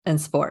in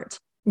sport.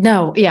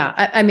 No.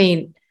 Yeah. I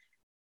mean,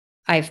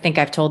 I think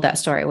I've told that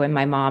story when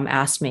my mom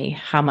asked me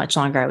how much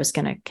longer I was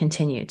going to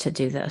continue to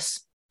do this.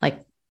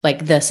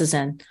 Like this is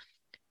in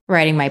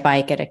riding my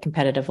bike at a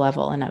competitive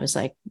level. And I was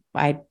like,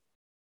 I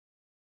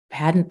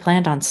hadn't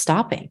planned on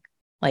stopping.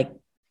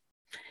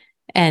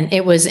 And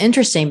it was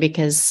interesting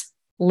because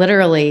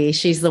literally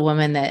she's the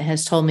woman that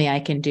has told me I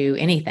can do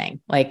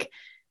anything, like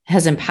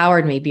has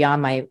empowered me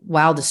beyond my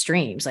wildest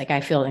dreams. Like I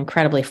feel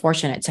incredibly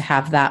fortunate to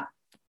have that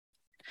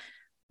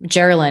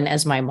Geraldine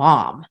as my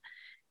mom.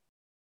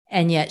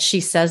 And yet she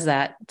says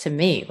that to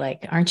me,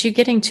 like, aren't you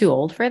getting too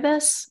old for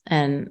this?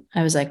 And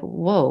I was like,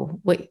 whoa,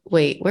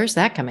 wait, where's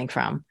that coming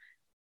from?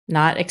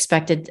 I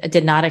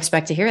did not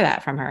expect to hear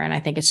that from her. And I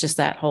think it's just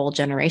that whole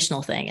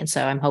generational thing. And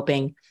so I'm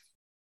hoping,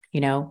 you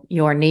know,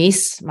 your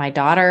niece, my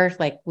daughter,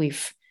 like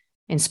we've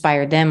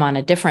inspired them on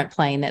a different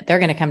plane that they're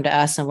going to come to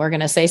us and we're going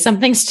to say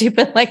something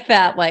stupid like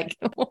that. Like,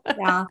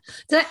 yeah.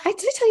 Did I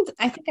tell you,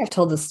 I think I've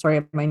told this story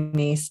of my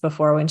niece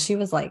before when she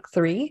was like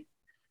 3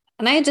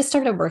 and I had just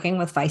started working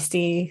with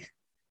Feisty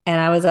and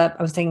I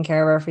was taking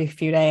care of her for a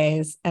few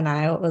days. And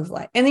I was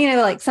like, and you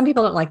know, like some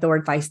people don't like the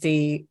word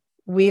feisty.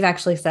 We've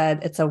actually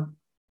said it's a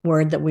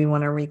word that we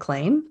want to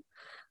reclaim.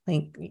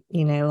 Like,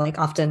 you know, like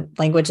often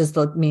language is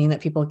the meaning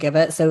that people give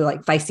it. So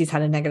like feisty's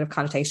had a negative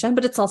connotation,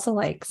 but it's also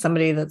like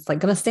somebody that's like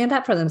going to stand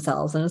up for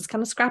themselves and it's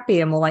kind of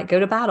scrappy and will like go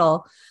to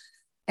battle.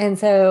 And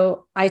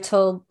so I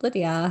told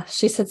Lydia,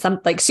 she said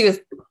something like she was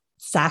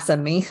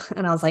sassing me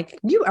and I was like,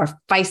 you are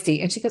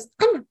feisty. And she goes,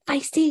 I'm not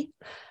feisty.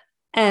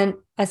 And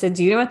I said,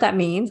 do you know what that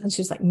means? And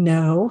she's like,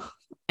 no.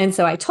 And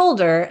so I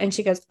told her and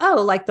she goes,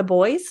 oh, like the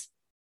boys?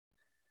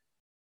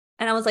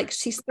 And I was like,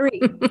 she's 3.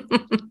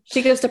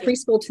 She goes to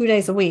preschool 2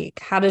 days a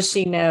week. How does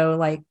she know,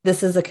 like,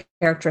 this is a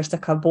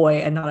characteristic of a boy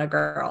and not a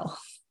girl?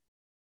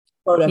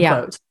 Quote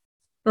unquote.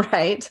 Yeah.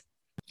 Right?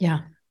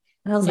 Yeah.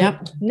 And I was like,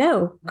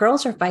 no,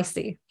 girls are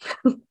feisty.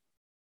 Well,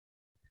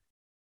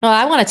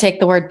 I want to take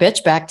the word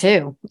bitch back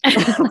too.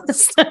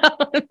 So,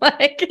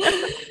 like,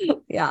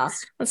 yeah.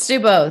 Let's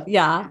do both.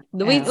 Yeah.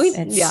 That's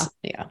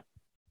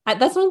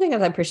one thing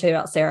that I appreciate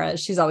about Sarah.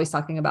 She's always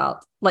talking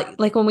about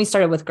like when we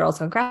started with Girls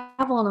Gone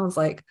Gravel and I was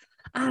like,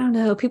 I don't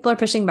know, people are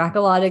pushing back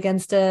a lot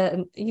against it.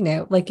 And, you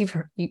know, like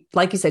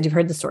like you said, you've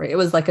heard the story. It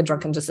was like a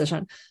drunken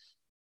decision.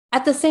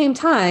 At the same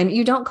time,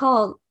 you don't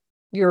call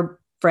your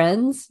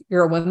friends,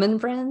 your women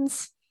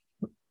friends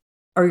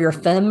or your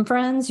femme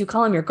friends, you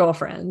call them your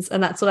girlfriends.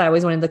 And that's what I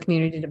always wanted the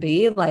community to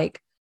be,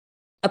 like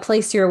a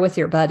place you're with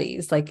your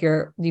buddies, like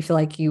you feel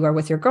like you are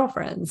with your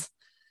girlfriends.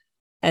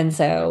 And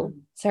so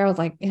Sarah was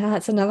like, yeah,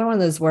 it's another one of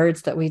those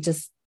words that we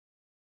just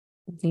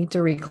need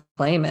to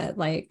reclaim it.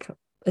 Like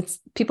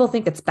people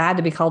think it's bad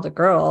to be called a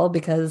girl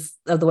because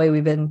of the way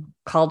we've been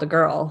called a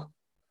girl.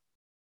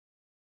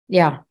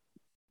 Yeah.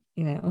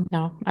 You know,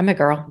 no, I'm a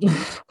girl.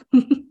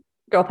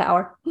 Girl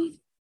power.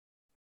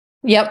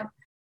 Yep.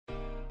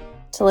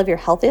 To live your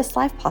healthiest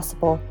life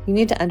possible, you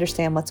need to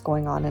understand what's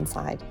going on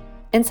inside.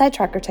 Inside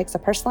Tracker takes a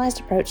personalized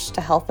approach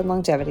to health and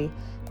longevity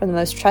from the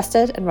most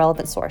trusted and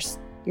relevant source,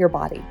 your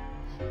body.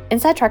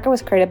 Inside Tracker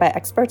was created by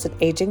experts in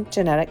aging,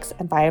 genetics,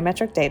 and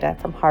biometric data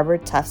from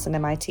Harvard, Tufts, and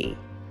MIT.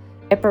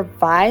 It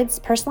provides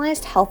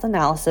personalized health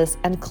analysis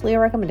and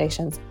clear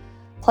recommendations,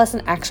 plus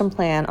an action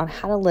plan on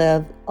how to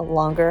live a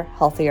longer,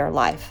 healthier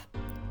life.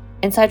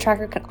 Inside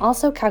Tracker can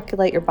also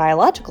calculate your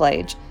biological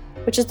age,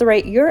 which is the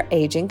rate you're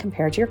aging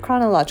compared to your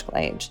chronological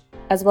age,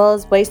 as well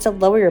as ways to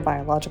lower your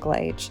biological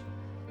age.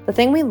 The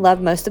thing we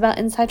love most about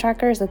Inside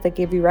Tracker is that they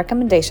give you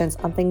recommendations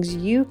on things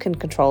you can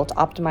control to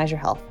optimize your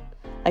health,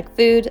 like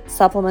food,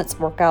 supplements,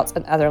 workouts,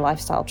 and other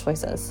lifestyle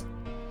choices.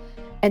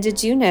 And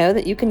did you know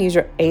that you can use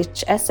your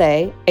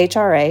HSA,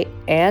 HRA,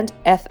 and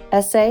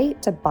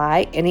FSA to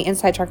buy any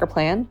Inside Tracker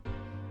plan?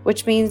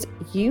 Which means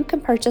you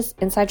can purchase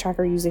Inside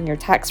Tracker using your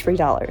tax-free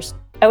dollars.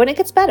 Oh, and it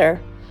gets better.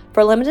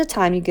 For a limited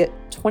time, you get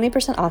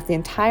 20% off the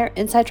entire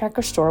Inside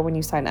Tracker store when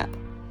you sign up.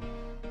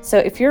 So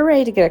if you're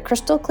ready to get a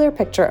crystal clear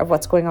picture of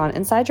what's going on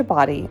inside your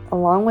body,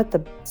 along with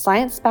the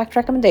science-backed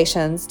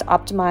recommendations to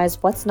optimize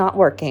what's not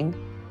working,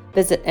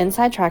 visit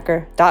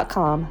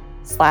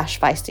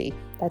insidetracker.com/feisty.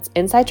 That's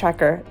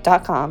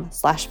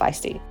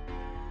insidetracker.com/feisty.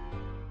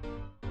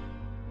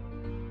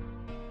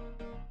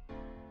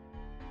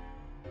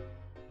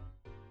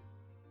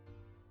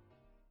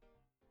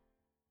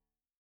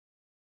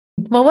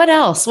 Well, what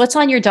else? What's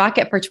on your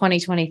docket for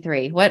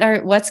 2023?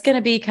 What's going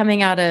to be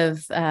coming out of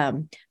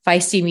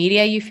Feisty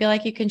Media you feel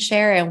like you can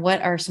share? And what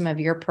are some of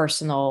your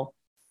personal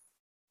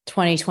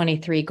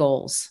 2023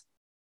 goals?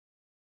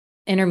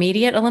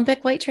 Intermediate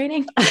Olympic weight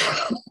training?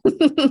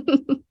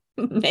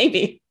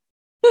 Maybe.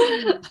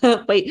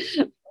 Wait,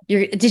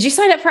 did you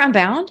sign up for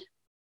Unbound?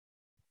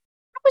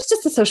 that was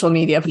just a social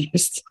media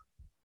post.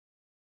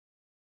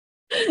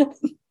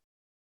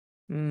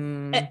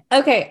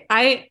 Okay,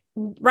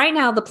 right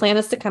now the plan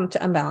is to come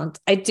to Unbound.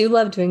 I do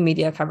love doing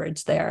media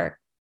coverage there.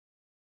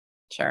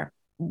 Sure.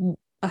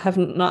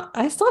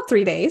 I still have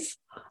 3 days.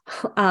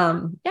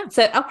 Yeah.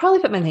 So I'll probably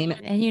put my name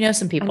in. And you know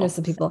some people. I know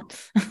some people.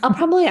 I'll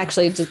probably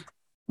actually just,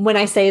 when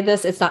I say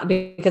this, it's not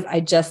because I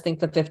just think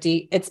the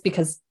 50, it's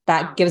because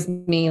that gives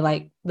me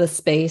like the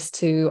space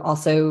to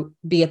also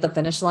be at the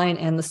finish line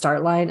and the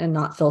start line and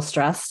not feel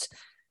stressed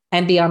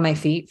and be on my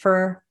feet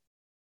for,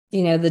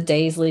 the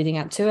days leading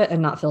up to it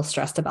and not feel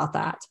stressed about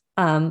that.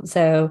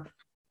 So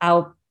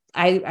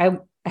I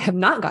have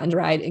not gotten to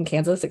ride in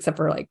Kansas except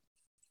for like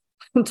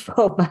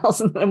 12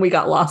 miles and we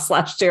got lost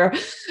last year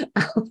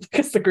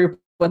because the group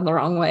went the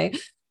wrong way.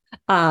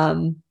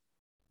 Well,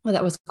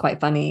 that was quite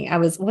funny.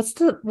 What's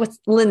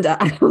Linda?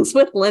 I was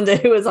with Linda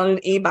who was on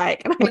an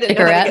e-bike and I didn't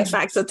know how to get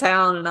back to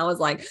town. And I was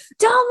like,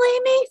 don't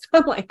leave me. So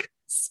I'm like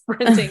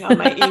sprinting on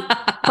my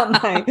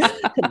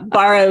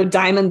borrowed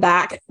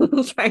Diamondback,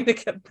 trying to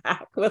get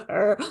back with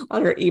her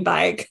on her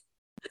e-bike.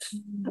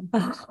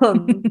 I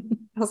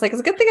was like,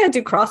 it's a good thing I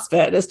do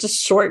CrossFit. It's just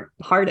short,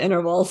 hard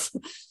intervals.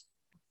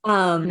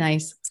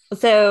 Nice.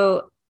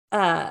 So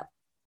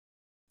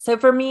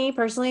for me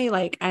personally,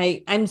 like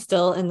I'm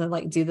still in the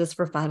like do this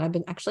for fun. I've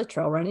been actually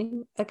trail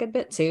running a good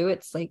bit too.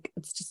 It's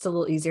just a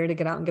little easier to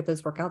get out and get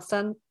those workouts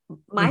done.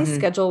 My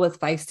schedule with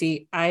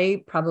Feisty,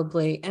 I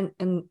probably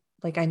and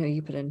like I know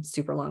you put in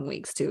super long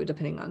weeks too,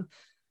 depending on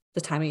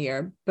the time of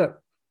year,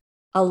 but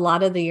a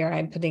lot of the year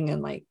I'm putting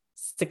in like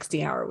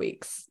 60-hour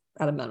weeks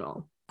at a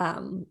minimum.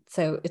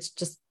 So it's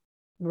just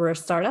we're a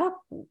startup.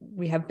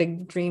 We have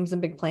big dreams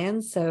and big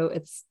plans. So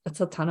it's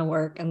a ton of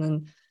work. And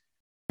then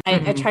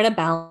I try to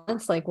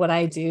balance like what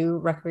I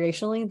do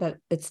recreationally, that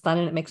it's fun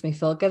and it makes me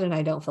feel good and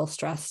I don't feel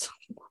stressed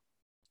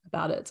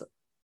about it.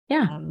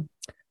 Yeah.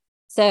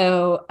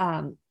 So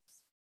I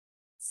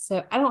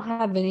don't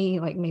have any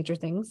like major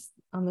things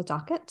on the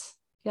docket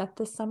yet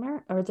this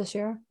summer or this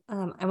year.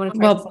 I want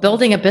to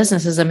building a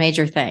business is a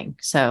major thing.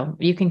 So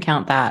you can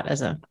count that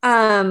as a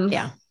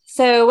yeah.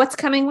 So what's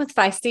coming with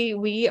Feisty?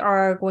 We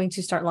are going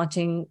to start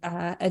launching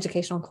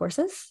educational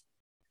courses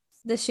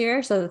this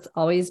year. So that's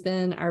always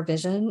been our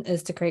vision,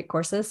 is to create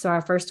courses. So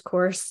our first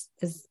course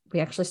we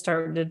actually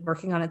started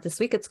working on it this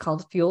week. It's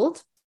called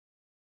Fueled.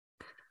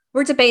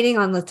 We're debating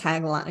on the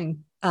tagline,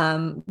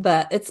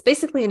 but it's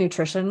basically a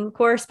nutrition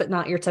course, but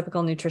not your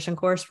typical nutrition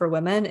course for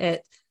women.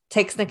 It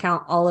takes into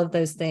account all of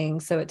those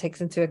things. So it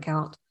takes into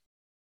account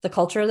the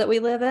culture that we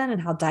live in and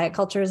how diet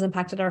culture has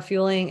impacted our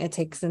fueling. It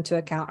takes into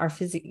account our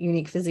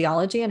unique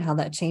physiology and how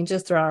that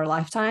changes throughout our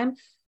lifetime.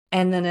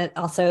 And then it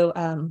also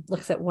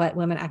looks at what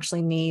women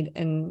actually need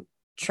in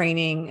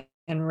training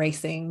and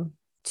racing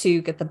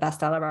to get the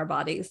best out of our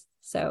bodies.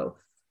 So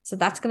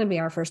that's going to be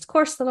our first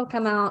course that'll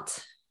come out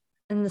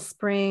in the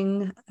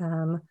spring.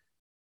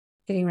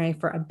 Getting ready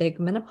for a big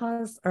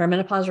menopause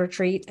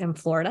retreat in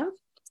Florida,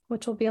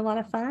 which will be a lot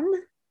of fun.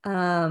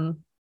 You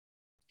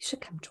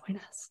should come join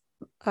us.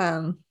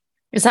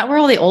 Is that where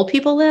all the old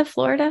people live,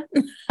 Florida?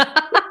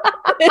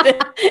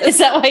 Is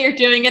that why you're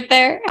doing it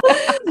there?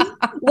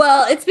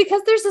 Well, it's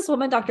because there's this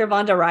woman, Dr.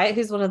 Vonda Wright,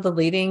 who's one of the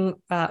leading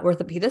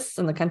orthopedists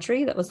in the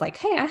country, that was like,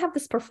 hey, I have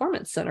this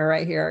performance center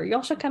right here.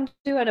 Y'all should come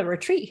do a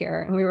retreat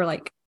here. And we were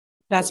like,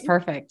 that's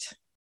perfect.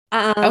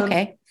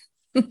 Okay.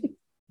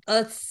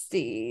 Let's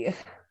see.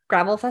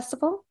 Gravel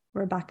Festival.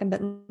 We're back in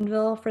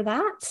Bentonville for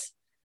that.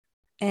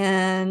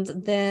 And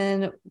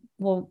then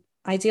we'll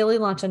ideally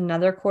launch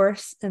another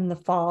course in the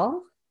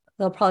fall.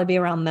 They'll probably be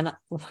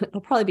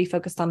it'll probably be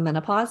focused on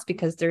menopause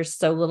because there's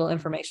so little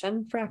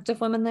information for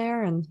active women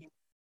there. And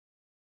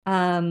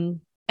then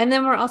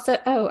we're also,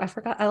 I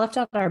forgot, I left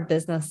out our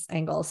business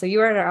angle. So you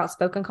were at our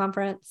Outspoken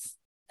conference.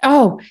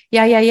 Oh,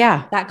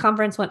 yeah. That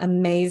conference went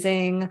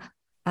amazing.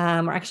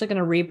 We're actually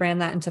going to rebrand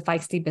that into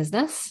Feisty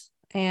Business.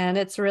 And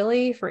it's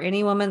really for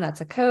any woman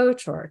that's a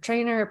coach or a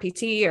trainer or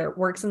PT or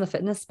works in the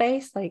fitness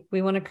space. Like,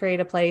 we want to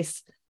create a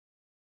place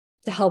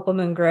to help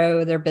women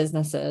grow their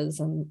businesses.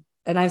 And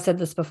I've said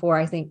this before,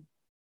 I think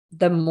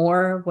the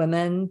more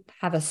women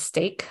have a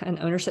stake, an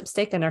ownership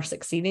stake, and are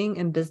succeeding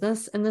in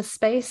business in this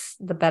space,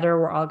 the better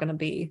we're all going to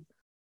be.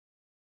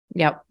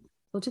 Yep.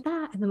 We'll do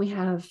that. And then we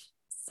have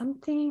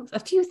a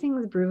few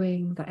things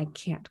brewing that I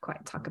can't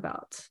quite talk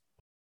about.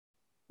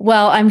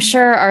 Well, I'm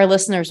sure our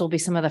listeners will be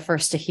some of the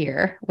first to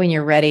hear when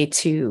you're ready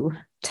to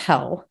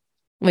tell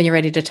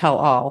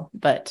all.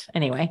 But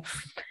anyway,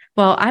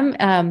 well,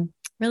 I'm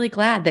really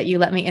glad that you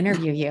let me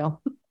interview you.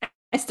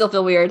 I still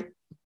feel weird.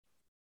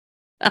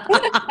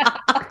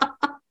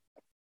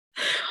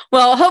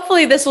 Well,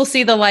 hopefully this will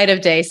see the light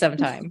of day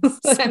sometime.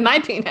 It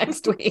might be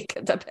next week.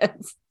 It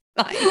depends.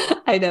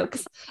 I know,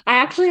 because I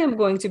actually am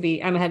going to be,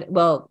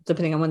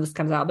 depending on when this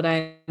comes out, but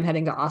I'm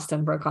heading to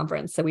Austin for a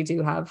conference. So we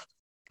do have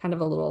kind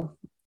of a little,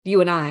 you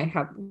and I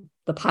have,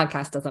 the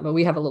podcast doesn't, but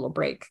we have a little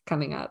break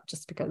coming up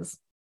just because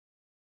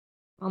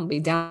I'll be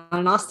down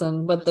in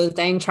Austin with those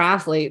dang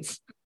triathletes.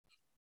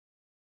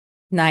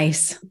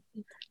 Nice.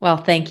 Well,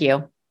 thank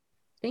you.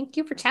 Thank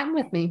you for chatting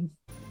with me.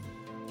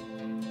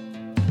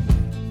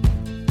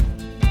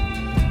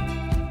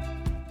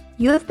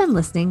 You have been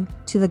listening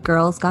to the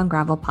Girls Gone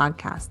Gravel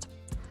podcast.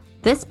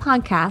 This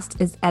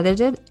podcast is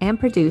edited and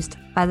produced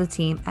by the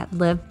team at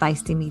Live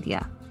Feisty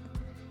Media.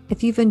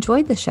 If you've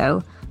enjoyed the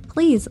show,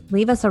 please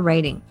leave us a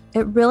rating.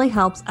 It really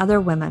helps other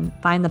women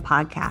find the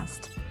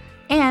podcast.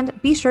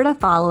 And be sure to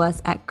follow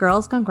us at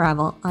Girls Gone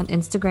Gravel on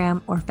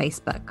Instagram or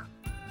Facebook.